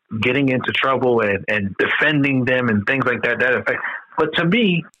getting into trouble and defending them and things like that. That affects. But to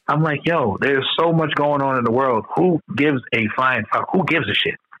me, I'm like, yo, there's so much going on in the world. Who gives a flying fuck? Who gives a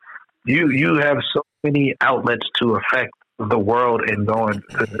shit? You have so many outlets to affect the world and going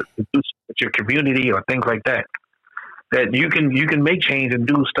to do with your community or things like that. That you can make change and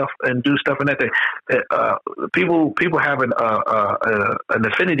do stuff in that thing. People have an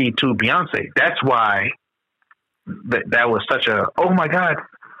affinity to Beyonce. That's why that was such a, oh my God,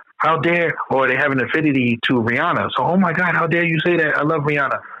 how dare, or they have an affinity to Rihanna. So, oh my God, how dare you say that? I love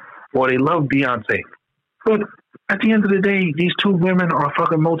Rihanna. Or they love Beyonce. But at the end of the day, these two women are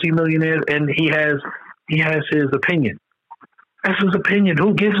fucking multimillionaires, and he has his opinion. That's his opinion.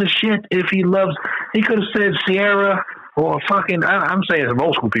 Who gives a shit if he loves? He could have said Sierra or fucking. I'm saying some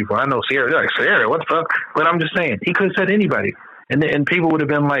old school people. I know Sierra. They're like, Sierra, what the fuck? But I'm just saying he could have said anybody, and people would have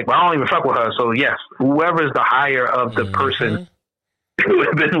been like, well, I don't even fuck with her. So yes, whoever's the higher of the person would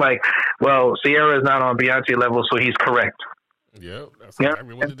have been like, well, Sierra is not on Beyonce level, so he's correct. Yeah, that's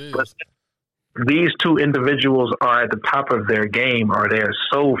exactly what it is. But these two individuals are at the top of their game, or they're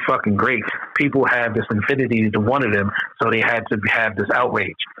so fucking great. People have this affinity to one of them, so they had to have this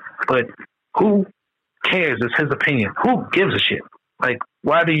outrage. But who cares? It's his opinion. Who gives a shit? Like,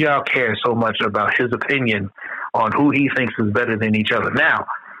 why do y'all care so much about his opinion on who he thinks is better than each other? Now,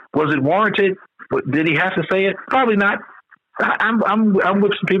 was it warranted? Did he have to say it? Probably not. I'm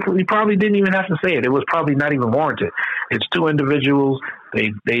with some people. He probably didn't even have to say it. It was probably not even warranted. It's two individuals.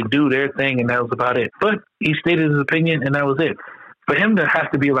 They do their thing, and that was about it. But he stated his opinion, and that was it. For him to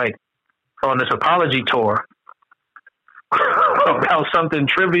have to be like on this apology tour about something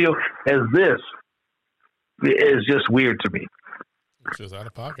trivial as this is just weird to me. It's just out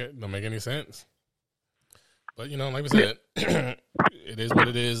of pocket. Don't make any sense. But like we said, it is what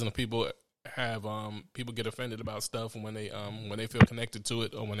it is, and people get offended about stuff when they feel connected to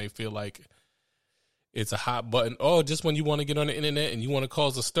it, or when they feel like it's a hot button. Oh, just when you want to get on the internet and you want to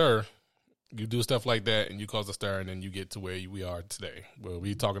cause a stir, you do stuff like that and you cause a stir, and then you get to where we are today. Where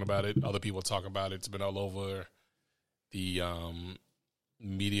we talking about it, other people talking about it. It's been all over the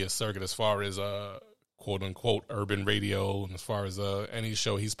media circuit as far as quote unquote urban radio, and as far as any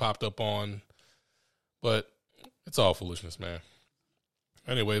show he's popped up on. But it's all foolishness, man.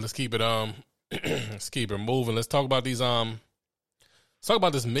 Anyway, let's keep it let's keep it moving. Let's talk about these let's talk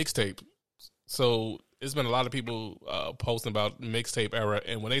about this mixtape. So there's been a lot of people posting about mixtape era,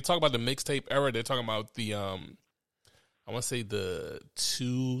 and when they talk about the mixtape era, they're talking about the I want to say the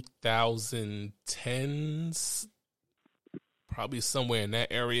 2010s, probably somewhere in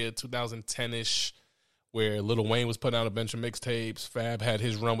that area, 2010ish, where Lil Wayne was putting out a bunch of mixtapes. Fab had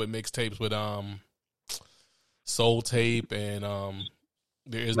his run with mixtapes with Soul Tape and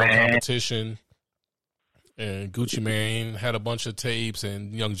There Is No Competition. And Gucci Mane had a bunch of tapes,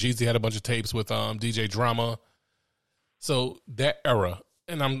 and Young Jeezy had a bunch of tapes with DJ Drama. So that era,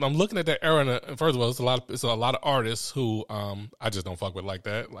 and I'm looking at that era, and first of all, it's a lot of artists who I just don't fuck with like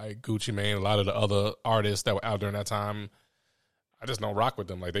that, like Gucci Mane. A lot of the other artists that were out during that time, I just don't rock with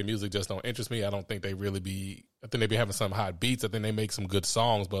them. Like, their music just don't interest me. I don't think they really be. I think they be having some hot beats. I think they make some good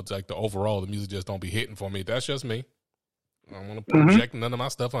songs, but like the music just don't be hitting for me. That's just me. I don't want to project none of my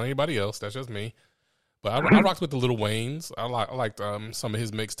stuff on anybody else. That's just me. But I rocked with the Lil Waynes. I liked some of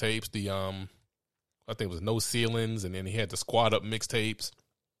his mixtapes. The I think it was No Ceilings, and then he had the Squad Up mixtapes.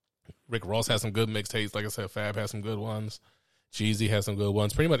 Rick Ross had some good mixtapes. Like I said, Fab had some good ones. Jeezy had some good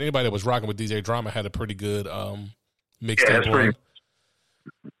ones. Pretty much anybody that was rocking with DJ Drama had a pretty good mixtape one.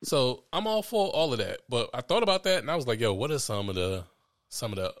 So I'm all for all of that. But I thought about that, and I was like, yo, what are some of the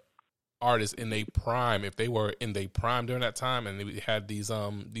artists in their prime? If they were in their prime during that time, and they had these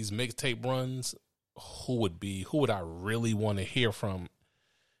mixtape runs, who would I really want to hear from?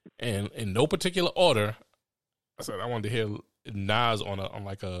 And in no particular order, I said I wanted to hear Nas on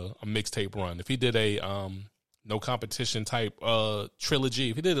like a mixtape run. If he did a No Competition type trilogy,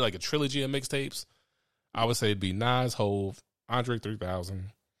 if he did like a trilogy of mixtapes, I would say it'd be Nas, Hove, Andre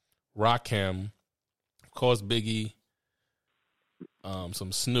 3000, Rakim, of course Biggie,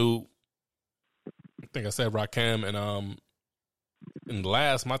 some Snoop. I think I said Rakim, and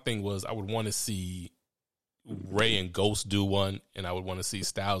last, my thing was I would want to see Ray and Ghost do one, and I would want to see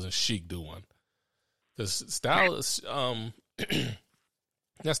Styles and Sheek do one. Because Styles,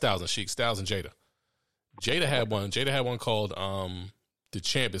 not Styles and Sheek, Styles and Jada. Jada had one called The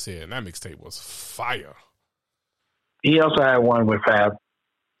Champ Is Here, and that mixtape was fire. He also had one with Fab.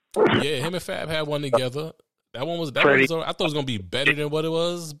 Yeah, him and Fab had one together. That one was I thought it was gonna be better than what it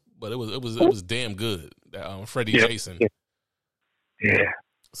was, but it was damn good. Freddie Jason. Yeah.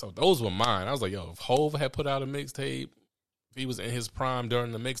 So those were mine. I was like, yo, if Hov had put out a mixtape, if he was in his prime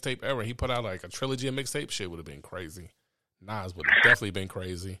during the mixtape era, he put out like a trilogy of mixtape, shit would have been crazy. Nas would have definitely been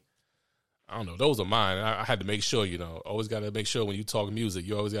crazy. I don't know. Those are mine. I had to make sure, always got to make sure when you talk music,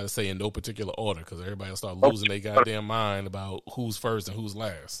 you always got to say in no particular order, because everybody will start losing their goddamn mind about who's first and who's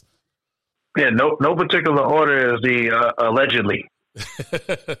last. Yeah, no particular order is the allegedly.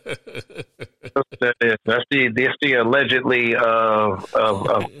 That's the allegedly of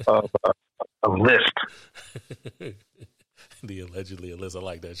list. The allegedly a list. I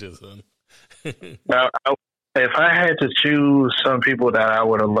like that shit, son. Now, if I had to choose some people that I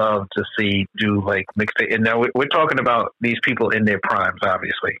would have loved to see do like mixtape, and now we're talking about these people in their primes,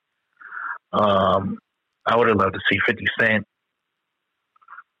 obviously. I would have loved to see 50 Cent.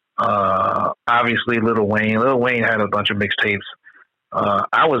 Obviously, Lil Wayne. Lil Wayne had a bunch of mixtapes.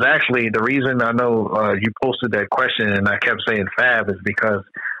 I was actually, the reason I know you posted that question and I kept saying Fab is because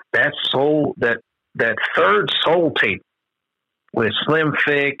that third Soul tape with Slim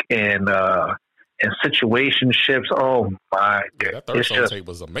Thick and Situationships. Oh my God. Yeah, that third Soul tape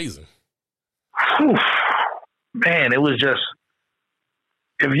was amazing. Whew, man, it was just,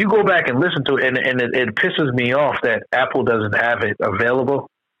 if you go back and listen to it, and it pisses me off that Apple doesn't have it available,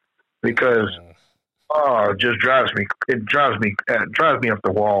 because it just drives me up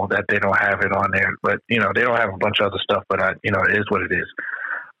the wall that they don't have it on there. But they don't have a bunch of other stuff, but it is what it is.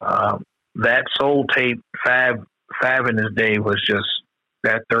 That Soul tape, Fab in his day, was just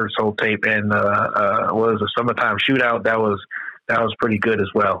that third Soul tape, and what was the Summertime Shootout? That was pretty good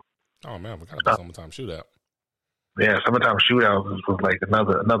as well. Oh man, we got the Summertime Shootout. Yeah, Summertime Shootout was like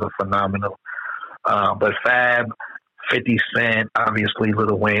another phenomenal. But Fab, 50 Cent, obviously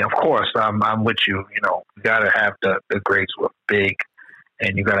Lil Wayne. Of course, I'm with you. You got to have the greats with Big,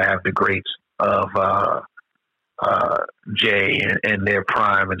 and you got to have the greats of Jay and their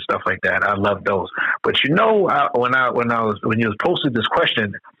prime and stuff like that. I love those. But when you posted this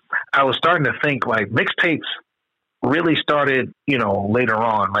question, I was starting to think like mixtapes really started, later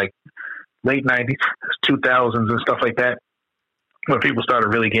on, like late 90s, 2000s and stuff like that, when people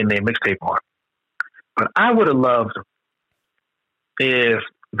started really getting their mixtape on. But I would have loved if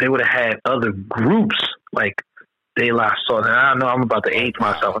they would have had other groups like De La Soul. And I know I'm about to age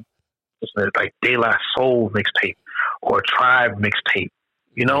myself. Like De La Soul mixtape or Tribe mixtape.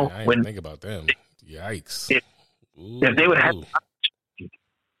 You know, I didn't think about them. Yikes! If they would have,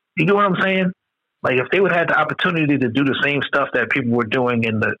 you know what I'm saying? Like if they would have the opportunity to do the same stuff that people were doing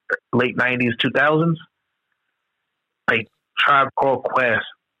in the late '90s, 2000s, like Tribe Called Quest,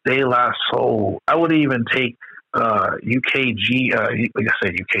 De La Soul. I would even take UKG. Like I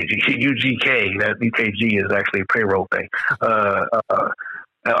said, UKG, UGK. That UKG is actually a payroll thing.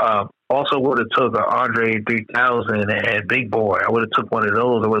 Also would have took an Andre 3000 and Big Boy. I would have took one of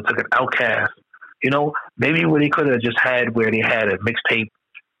those. I would have took an Outkast. You know, maybe what they could have just had where they had a mixtape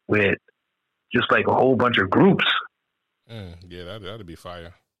with just like a whole bunch of groups. Yeah, that'd be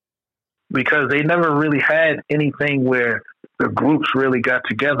fire. Because they never really had anything where the groups really got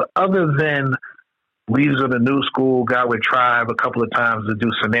together other than Leaders of the New School got with Tribe a couple of times to do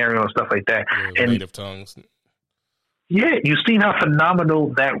Scenario and stuff like that. Yeah, and Native Tongues. Yeah, you've seen how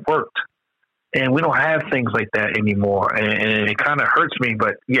phenomenal that worked. And we don't have things like that anymore. And it kind of hurts me.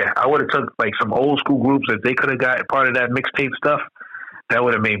 But, yeah, I would have took, like, some old school groups. If they could have got part of that mixtape stuff, that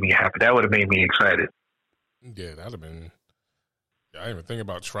would have made me happy. That would have made me excited. Yeah, that would have been – I didn't even think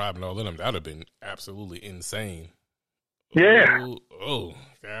about Tribe and all of them. That would have been absolutely insane. Yeah. Oh,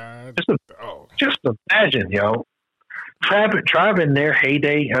 God. Just imagine, yo. Tribe in their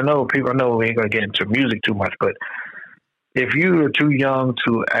heyday, I know we ain't going to get into music too much, but if you are too young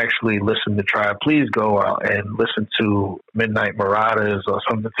to actually listen to Tribe, please go out and listen to Midnight Marauders or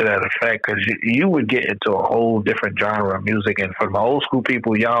something to that effect, because you would get into a whole different genre of music. And for my old school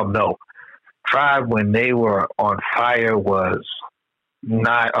people, y'all know, Tribe, when they were on fire, was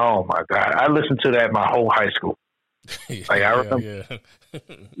not, oh my God. I listened to that my whole high school. Like I remember,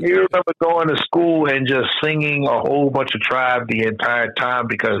 you remember going to school and just singing a whole bunch of Tribe the entire time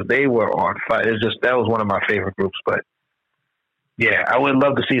because they were on fire. That was one of my favorite groups. But yeah, I would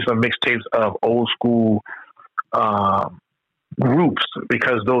love to see some mixtapes of old school groups,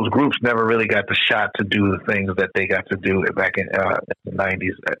 because those groups never really got the shot to do the things that they got to do back in the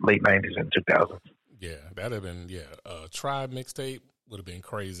 90s, late 90s and 2000s. Yeah, that'd have been Tribe mixtape would have been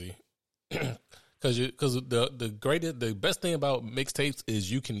crazy. Because the best thing about mixtapes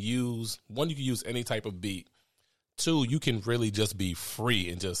is you can use any type of beat. Two, you can really just be free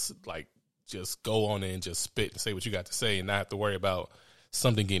and just go on in and just spit and say what you got to say and not have to worry about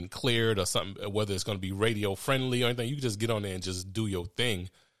something getting cleared or something, whether it's going to be radio friendly or anything. You can just get on there and just do your thing.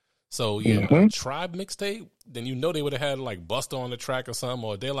 So yeah, a Tribe mixtape, then they would have had like Busta on the track or something,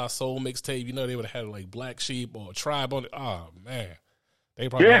 or De La Soul mixtape. They would have had like Black Sheep or Tribe on it. Oh man. They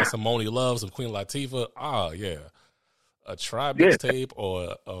probably had some Moni Love, some Queen Latifah. A Tribe mixtape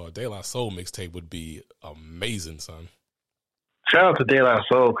or a De La Soul mixtape would be amazing, son. Shout out to De La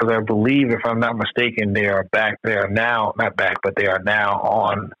Soul, because I believe, if I'm not mistaken, they are back. They are now not back, but they are now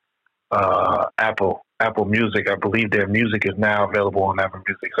on Apple Music. I believe their music is now available on Apple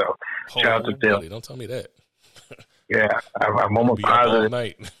Music. So shout out to Dale. Don't tell me that. Yeah, I'm almost positive. All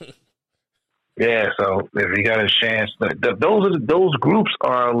night. Yeah, so if you got a chance, those groups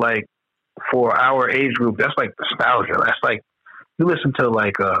are like, for our age group, that's like nostalgia. That's like, you listen to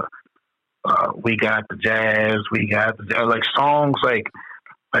like We Got the Jazz, like songs like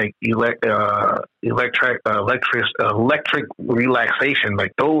electric relaxation.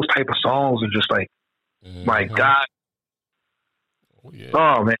 Like those type of songs are just like, my God. Oh yeah.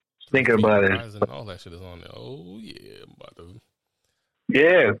 Oh man, thinking about it. And all that shit is on there. Oh yeah, I'm about to.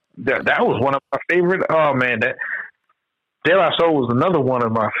 Yeah, that was one of my favorite. Oh man, that De La Soul was another one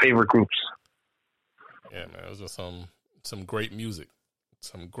of my favorite groups. Yeah, man, it was just some great music,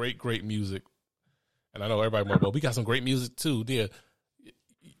 some great music. And I know everybody went, well, we got some great music too, dear.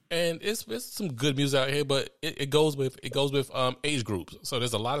 And it's some good music out here, but it goes with age groups. So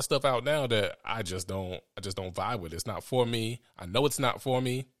there's a lot of stuff out now that I just don't vibe with. It's not for me. I know it's not for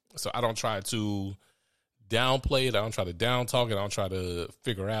me, so I don't try to downplay it. I don't try to down talk it. I don't try to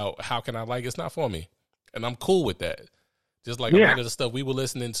figure out how can I like it. It's not for me, and I'm cool with that. Just like a lot of the stuff we were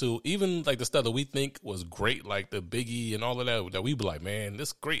listening to, even like the stuff that we think was great, like the Biggie and all of that we be like, man,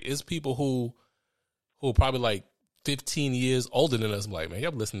 this great. It's people who probably like 15 years older than us. I'm like, man,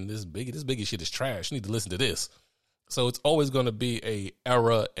 y'all listening to this Biggie. This Biggie shit is trash. You need to listen to this. So it's always going to be a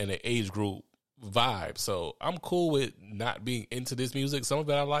era and an age group vibe. So I'm cool with not being into this music. Some of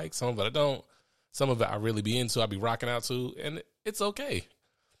it I like, some of it I don't. Some of it I really be into, I be rocking out to, and it's okay.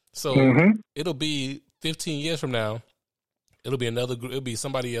 So it'll be 15 years from now, it'll be another group, it'll be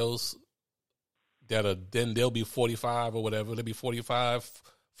somebody else then they'll be 45 or whatever. They'll be 45,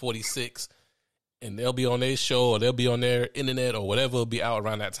 46, and they'll be on their show or they'll be on their internet or whatever will be out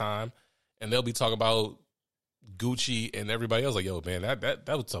around that time, and they'll be talking about Gucci and everybody else, like, yo, man,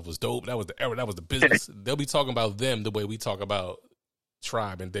 that stuff was dope. That was the era. That was the business. They'll be talking about them the way we talk about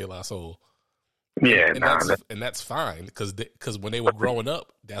Tribe and De La Soul. Yeah, and that's fine because when they were growing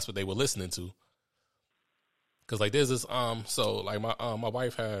up, that's what they were listening to. Because like there's this so like my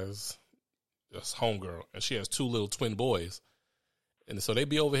wife has this homegirl and she has 2 little twin boys, and so they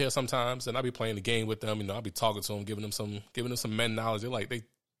be over here sometimes, and I be playing the game with them. You know, I be talking to them, giving them some men knowledge. They're like they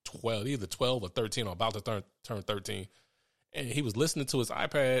 12, either 12 or 13 or about to turn 13. And he was listening to his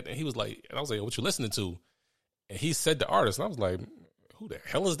iPad, and he was like, and I was like, what you listening to? And he said the artist, and I was like, who the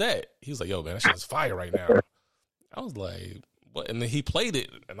hell is that? He was like, yo, man, that shit is fire right now. I was like, what? And then he played it,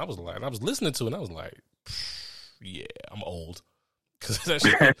 and I was like, and I was listening to it, and I was like, yeah, I'm old. Because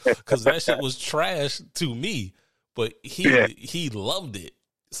that shit was trash to me. But he loved it.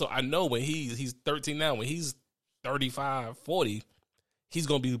 So I know when he's 13 now, when he's 35, 40, he's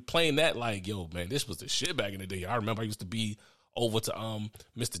going to be playing that like, yo, man, this was the shit back in the day. I remember I used to be over to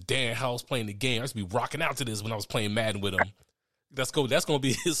Mr. Dan House playing the game. I used to be rocking out to this when I was playing Madden with him. That's going to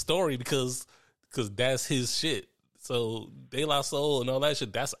be his story because that's his shit. So De La Soul and all that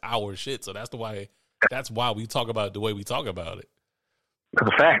shit, that's our shit. So that's why we talk about it the way we talk about it.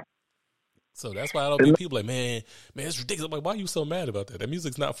 That's a fact. So that's why I don't get people like, man, it's ridiculous. I'm like, why are you so mad about that? That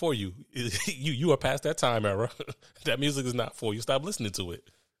music's not for you. You are past that time era. That music is not for you. Stop listening to it.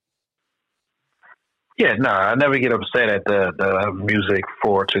 Yeah, no, I never get upset at the music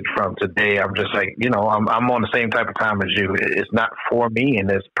from today. I'm just like, you know, I'm on the same type of time as you. It's not for me,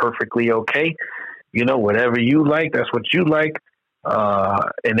 and it's perfectly okay. You know, whatever you like, that's what you like.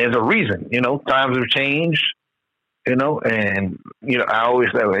 And there's a reason, you know, times have changed, you know, and, you know, I always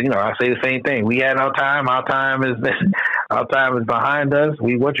say, you know, I say the same thing. We had our time is behind us.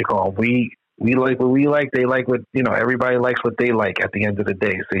 We like what we like. They like what, you know, everybody likes what they like at the end of the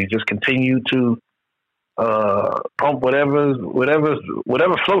day. So you just continue to, pump whatever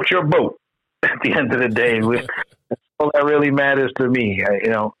floats your boat at the end of the day. That's all that really matters to me. You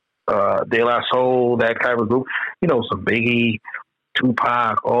know, De La Soul, that type of group, you know, some Biggie,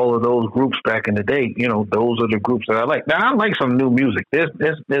 Tupac, all of those groups back in the day, you know, those are the groups that I like. Now I like some new music. There's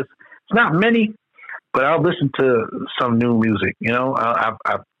it's not many, but I'll listen to some new music. You know, I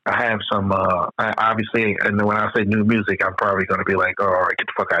have some, obviously, and when I say new music, I'm probably going to be like, oh, all right, get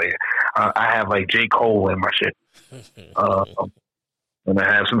the fuck out of here. I have like J. Cole in my shit. And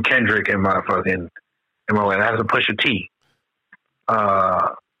I have some Kendrick in my and I have some Pusha T.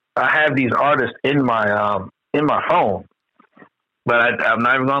 I have these artists in my phone, but I'm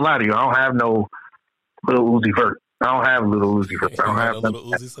not even going to lie to you. I don't have no Lil Uzi Vert. I don't have Lil Uzi Vert. I don't have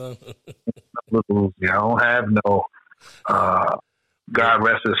Lil Uzi son. Lil Uzi. I don't have no, God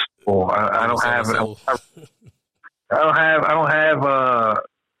rest his soul. I don't have,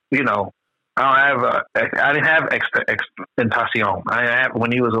 you know, I didn't have Tentacion. I have,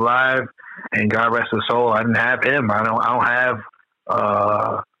 when he was alive, and God rest his soul, I didn't have him. I don't have,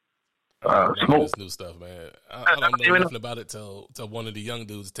 Smoke. This new stuff, man. I don't know nothing about it till one of the young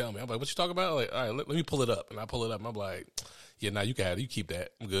dudes tell me. I'm like, what you talking about? Like, all right, let me pull it up. And I pull it up, and I'm like, yeah, nah, you can have it. You keep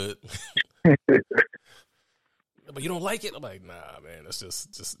that. I'm good. But you don't like it? I'm like, nah, man, it's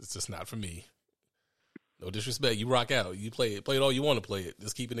just not for me. No disrespect. You rock out. You play it all you want to play it.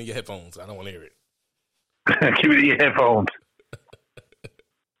 Just keep it in your headphones. I don't want to hear it. Keep it in your headphones.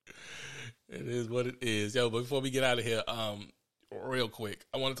 It is what it is. Yo, but before we get out of here, real quick,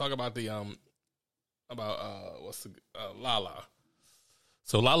 I want to talk about the Lala.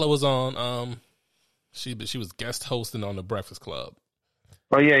 So Lala was on she was guest hosting on the Breakfast Club.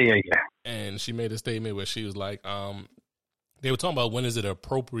 Oh yeah. And she made a statement where she was like, they were talking about when is it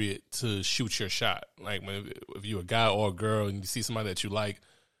appropriate to shoot your shot? Like if you're a guy or a girl and you see somebody that you like,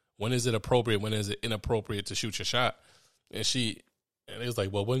 when is it appropriate? When is it inappropriate to shoot your shot? And it was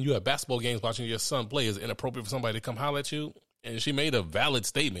like, well, when you have basketball games watching your son play, is it inappropriate for somebody to come holler at you? And she made a valid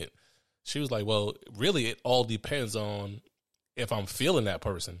statement. She was like, well, really, it all depends on if I'm feeling that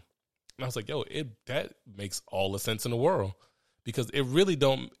person. And I was like, yo, that makes all the sense in the world, because it really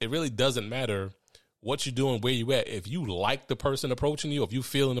doesn't matter what you're doing, where you at. If you like the person approaching you, if you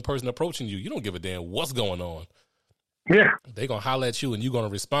feeling the person approaching you, you don't give a damn what's going on. Yeah. They're going to holler at you and you're going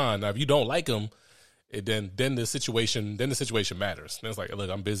to respond. Now, if you don't like them, then the situation matters. And it's like, look,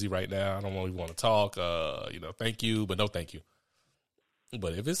 I'm busy right now. I don't really want to talk. Thank you, but no thank you.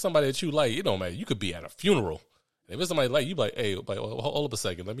 But if it's somebody that you like, it don't matter. You could be at a funeral. If it's somebody like you, like, hey, like, well, hold up a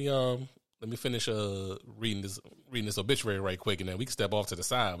second. Let me finish reading this obituary right quick, and then we can step off to the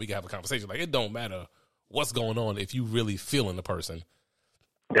side. We can have a conversation. Like, it don't matter what's going on if you really feeling the person.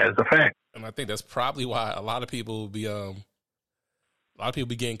 That's a fact. And I think that's probably why a lot of people be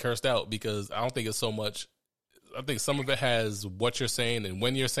getting cursed out, because I don't think it's so much I think some of it has what you're saying and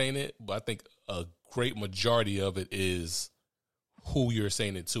when you're saying it, but I think a great majority of it is who you're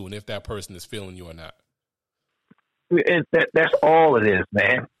saying it to and if that person is feeling you or not. That's all it is,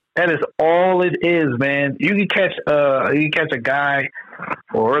 man. That is all it is, man. You can catch a guy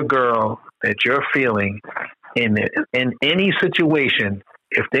or a girl that you're feeling in any situation.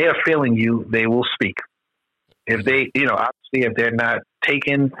 If they are feeling you, they will speak. If they, obviously, if they're not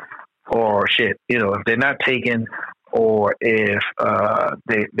taken or shit, if they're not taken or if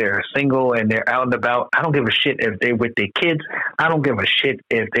they're single and they're out and about, I don't give a shit if they're with their kids. I don't give a shit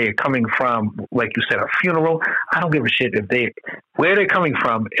if they're coming from, like you said, a funeral. I don't give a shit where they're coming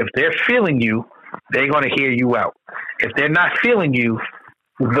from. If they're feeling you, they're going to hear you out. If they're not feeling you,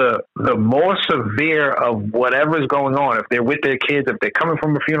 the more severe of whatever's going on, if they're with their kids, if they're coming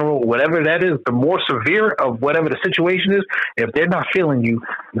from a funeral, whatever that is, the more severe of whatever the situation is, if they're not feeling you,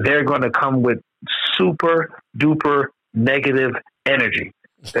 they're going to come with super duper negative energy.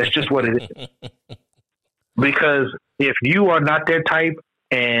 That's just what it is. Because if you are not their type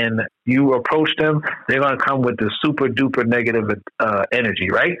and you approach them, they're going to come with the super duper negative energy,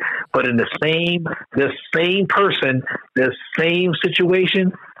 right? But in the same person, the same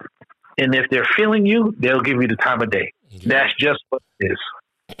situation, and if they're feeling you, they'll give you the time of day. Yeah. That's just what it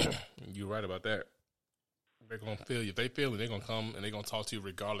is. You're right about that. They're going to feel you. If they feel it, they're going to come and they're going to talk to you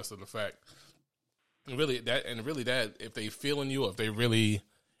regardless of the fact. And really that, if they feeling you, if they really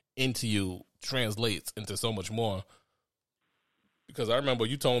into you, translates into so much more. Because I remember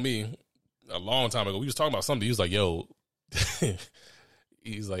you told me a long time ago, we was talking about something. You was like, yo,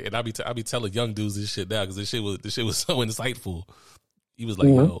 he's like, and I be telling young dudes this shit now because this shit was so insightful. He was like,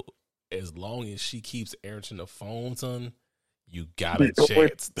 yo, as long as she keeps answering the phone, son, you got a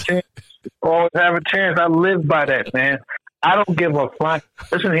chance. Always have a chance. I live by that, man. I don't give a flying.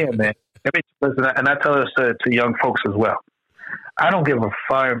 Listen here, man. Listen, and I tell this to young folks as well. I don't give a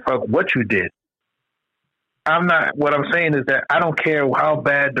flying fuck what you did. What I'm saying is that I don't care how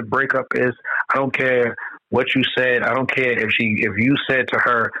bad the breakup is. I don't care what you said. I don't care if you said to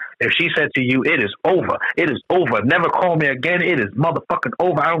her, if she said to you, it is over. It is over. Never call me again. It is motherfucking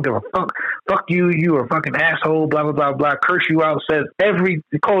over. I don't give a fuck. Fuck you. You are a fucking asshole. Blah, blah, blah, blah. Curse you out.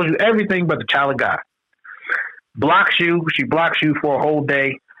 Calls you everything but the child of God. Blocks you. She blocks you for a whole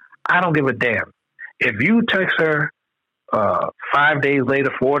day. I don't give a damn. If you text her 5 days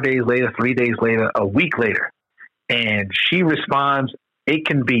later, 4 days later, 3 days later, a week later, and she responds, it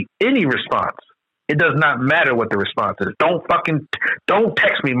can be any response. It does not matter what the response is. Don't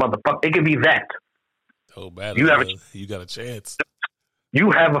text me, motherfucker. It can be that. Oh, bad. You got a chance.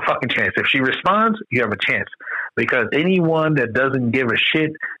 You have a fucking chance. If she responds, you have a chance. Because anyone that doesn't give a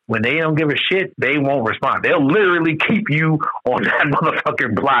shit, when they don't give a shit, they won't respond. They'll literally keep you on that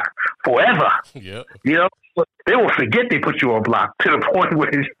motherfucking block forever. Yep. They will forget they put you on block to the point where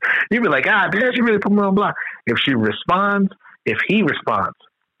you be like, damn, she really put me on block. If she responds, if he responds,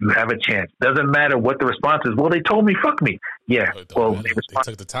 you have a chance. Doesn't matter what the response is. Well, they told me, fuck me. Yeah. Well, they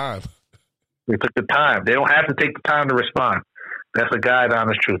took the time. They took the time. They don't have to take the time to respond. That's the God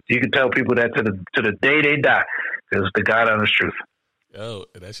honest truth. You can tell people that to the day they die. It's the God honest truth. Yo,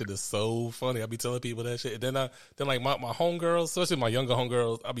 that shit is so funny. I be telling people that shit. And then like my homegirls, especially my younger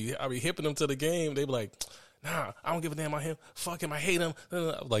homegirls, I be hipping them to the game. They be like, nah, I don't give a damn about him. Fuck him. I hate him. I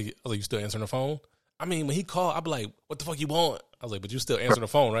was like, you still answering the phone? I mean, when he called, I'd be like, what the fuck you want? I was like, but you still answering the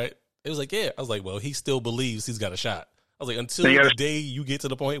phone, right? It was like, yeah. I was like, well, he still believes he's got a shot. I was like, until the day you get to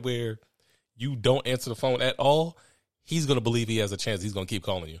the point where you don't answer the phone at all, he's going to believe he has a chance. He's going to keep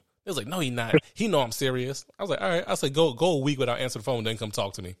calling you. It was like, no, he's not. He know I'm serious. I was like, all right. I said, go a week without answering the phone, then come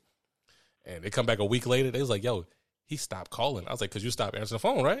talk to me. And they come back a week later. They was like, yo, he stopped calling. I was like, because you stopped answering the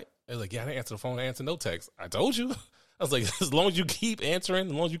phone, right? They was like, yeah, I didn't answer the phone. I answered no text. I told you. I was like, as long as you keep answering,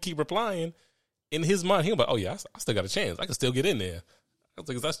 as long as you keep replying, in his mind, he'll be like, oh, yeah, I still got a chance. I can still get in there. I was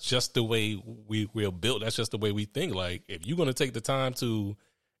like, that's just the way we're built. That's just the way we think. Like, if you're going to take the time to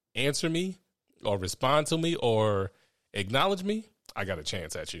answer me or respond to me or acknowledge me, I got a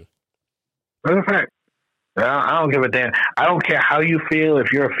chance at you. That's a fact. I don't give a damn. I don't care how you feel.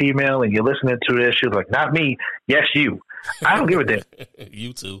 If you're a female and you're listening to this, you're like, not me. Yes, you. I don't give a damn.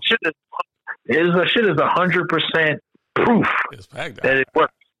 You too. Shit is 100% proof that it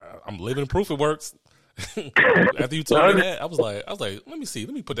works. I'm living proof it works. After you told me that, I was like, let me see.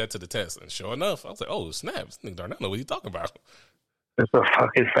 Let me put that to the test. And sure enough, I was like, oh, snaps. I don't know what you're talking about. It's a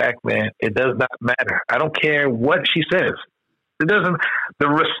fucking fact, man. It does not matter. I don't care what she says. It doesn't. The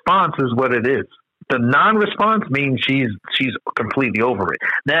response is what it is. The non-response means she's completely over it.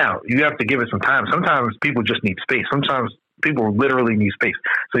 Now, you have to give it some time. Sometimes people just need space. Sometimes people literally need space.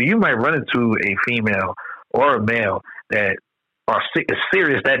 So you might run into a female or a male that are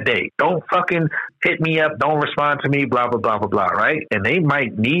serious that day. Don't fucking hit me up. Don't respond to me, blah, blah, blah, blah, blah, right? And they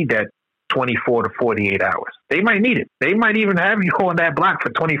might need that 24 to 48 hours. They might need it. They might even have you on that block for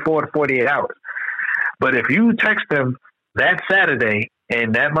 24 to 48 hours. But if you text them that Saturday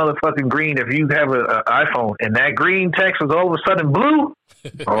and that motherfucking green, if you have an iPhone and that green text is all of a sudden blue,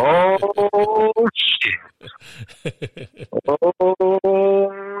 oh, shit.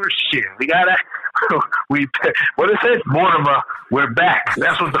 Oh, shit. We got to, what is it? Mortimer, we're back.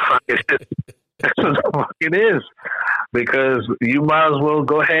 That's what the fuck it is. That's what the fuck it is. Because you might as well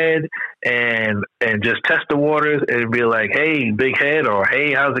go ahead and just test the waters and be like, hey, big head, or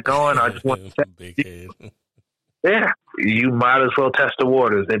hey, how's it going? I just want to test big head. Yeah, you might as well test the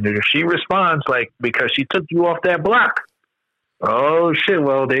waters. And if she responds, like, because she took you off that block, oh, shit,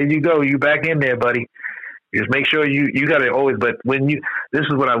 well, there you go. You back in there, buddy. Just make sure you got to always, but this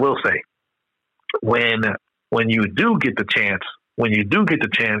is what I will say. When you do get the chance,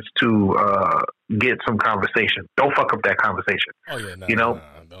 to get some conversation, don't fuck up that conversation. Oh yeah,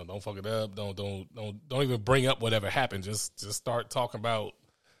 don't fuck it up. Don't even bring up whatever happened. Just start talking about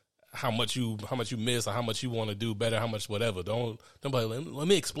how much you miss or how much you want to do better, how much whatever. Don't be like, let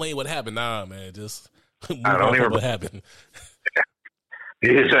me explain what happened. Nah, man, just I don't even what happened.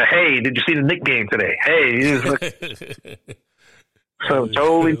 It's hey, did you see the Knicks game today? Hey, so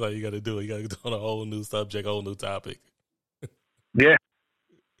totally. That's all you got to do. You got to go on a whole new subject, whole new topic. Yeah.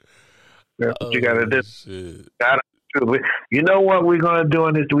 That's what you got to do. Shit. You know what we're going to do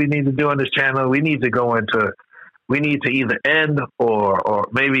on this? We need to do on this channel. We need to either end or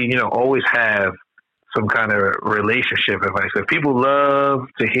maybe, always have some kind of relationship advice. If people love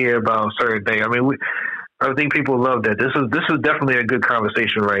to hear about certain things, I think people love that. This is definitely a good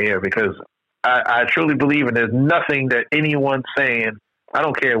conversation right here, because I truly believe, and there's nothing that anyone's saying, I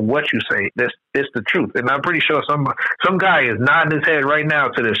don't care what you say, it's the truth. And I'm pretty sure some guy is nodding his head right now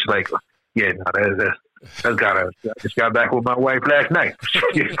to this, like, yeah, no, that's gotta. I just got back with my wife last night.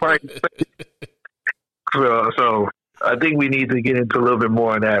 So I think we need to get into a little bit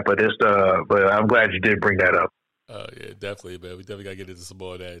more on that. But I'm glad you did bring that up. Yeah, definitely, man. We definitely gotta get into some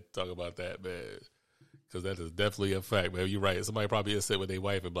more of that. Talk about that, man, because that is definitely a fact, man. You're right. Somebody probably is sit with their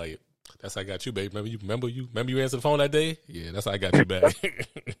wife and be like, that's how I got you, babe. Remember you answered the phone that day? Yeah, that's how I got you back.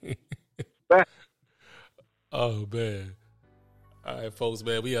 Oh, man. All right, folks,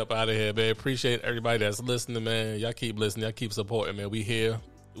 man, we up out of here, man. Appreciate everybody that's listening, man. Y'all keep listening. Y'all keep supporting, man. We here.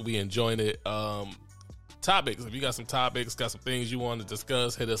 We enjoying it. Topics. If you got some topics, got some things you want to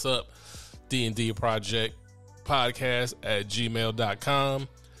discuss, hit us up. D&D Project Podcast at gmail.com.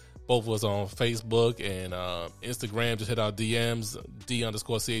 Both of us on Facebook and Instagram. Just hit our DMs,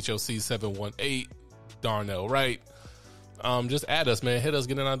 D_CHOC718, Darnell Wright. Just add us, man. Hit us,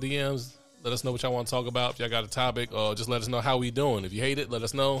 get in our DMs. Let us know what y'all want to talk about. If y'all got a topic, or just let us know how we doing. If you hate it, let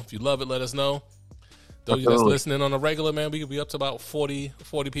us know. If you love it, let us know. Those that's listening on a regular, man, we could be up to about 40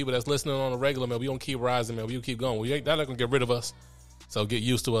 people that's listening on a regular, man. We gonna keep rising, man. We gonna keep going. They're not gonna get rid of us. So get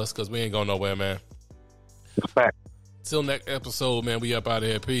used to us, because we ain't going nowhere, man. It's fact. Till next episode, man, we up out of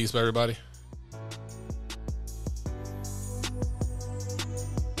here. Peace, everybody.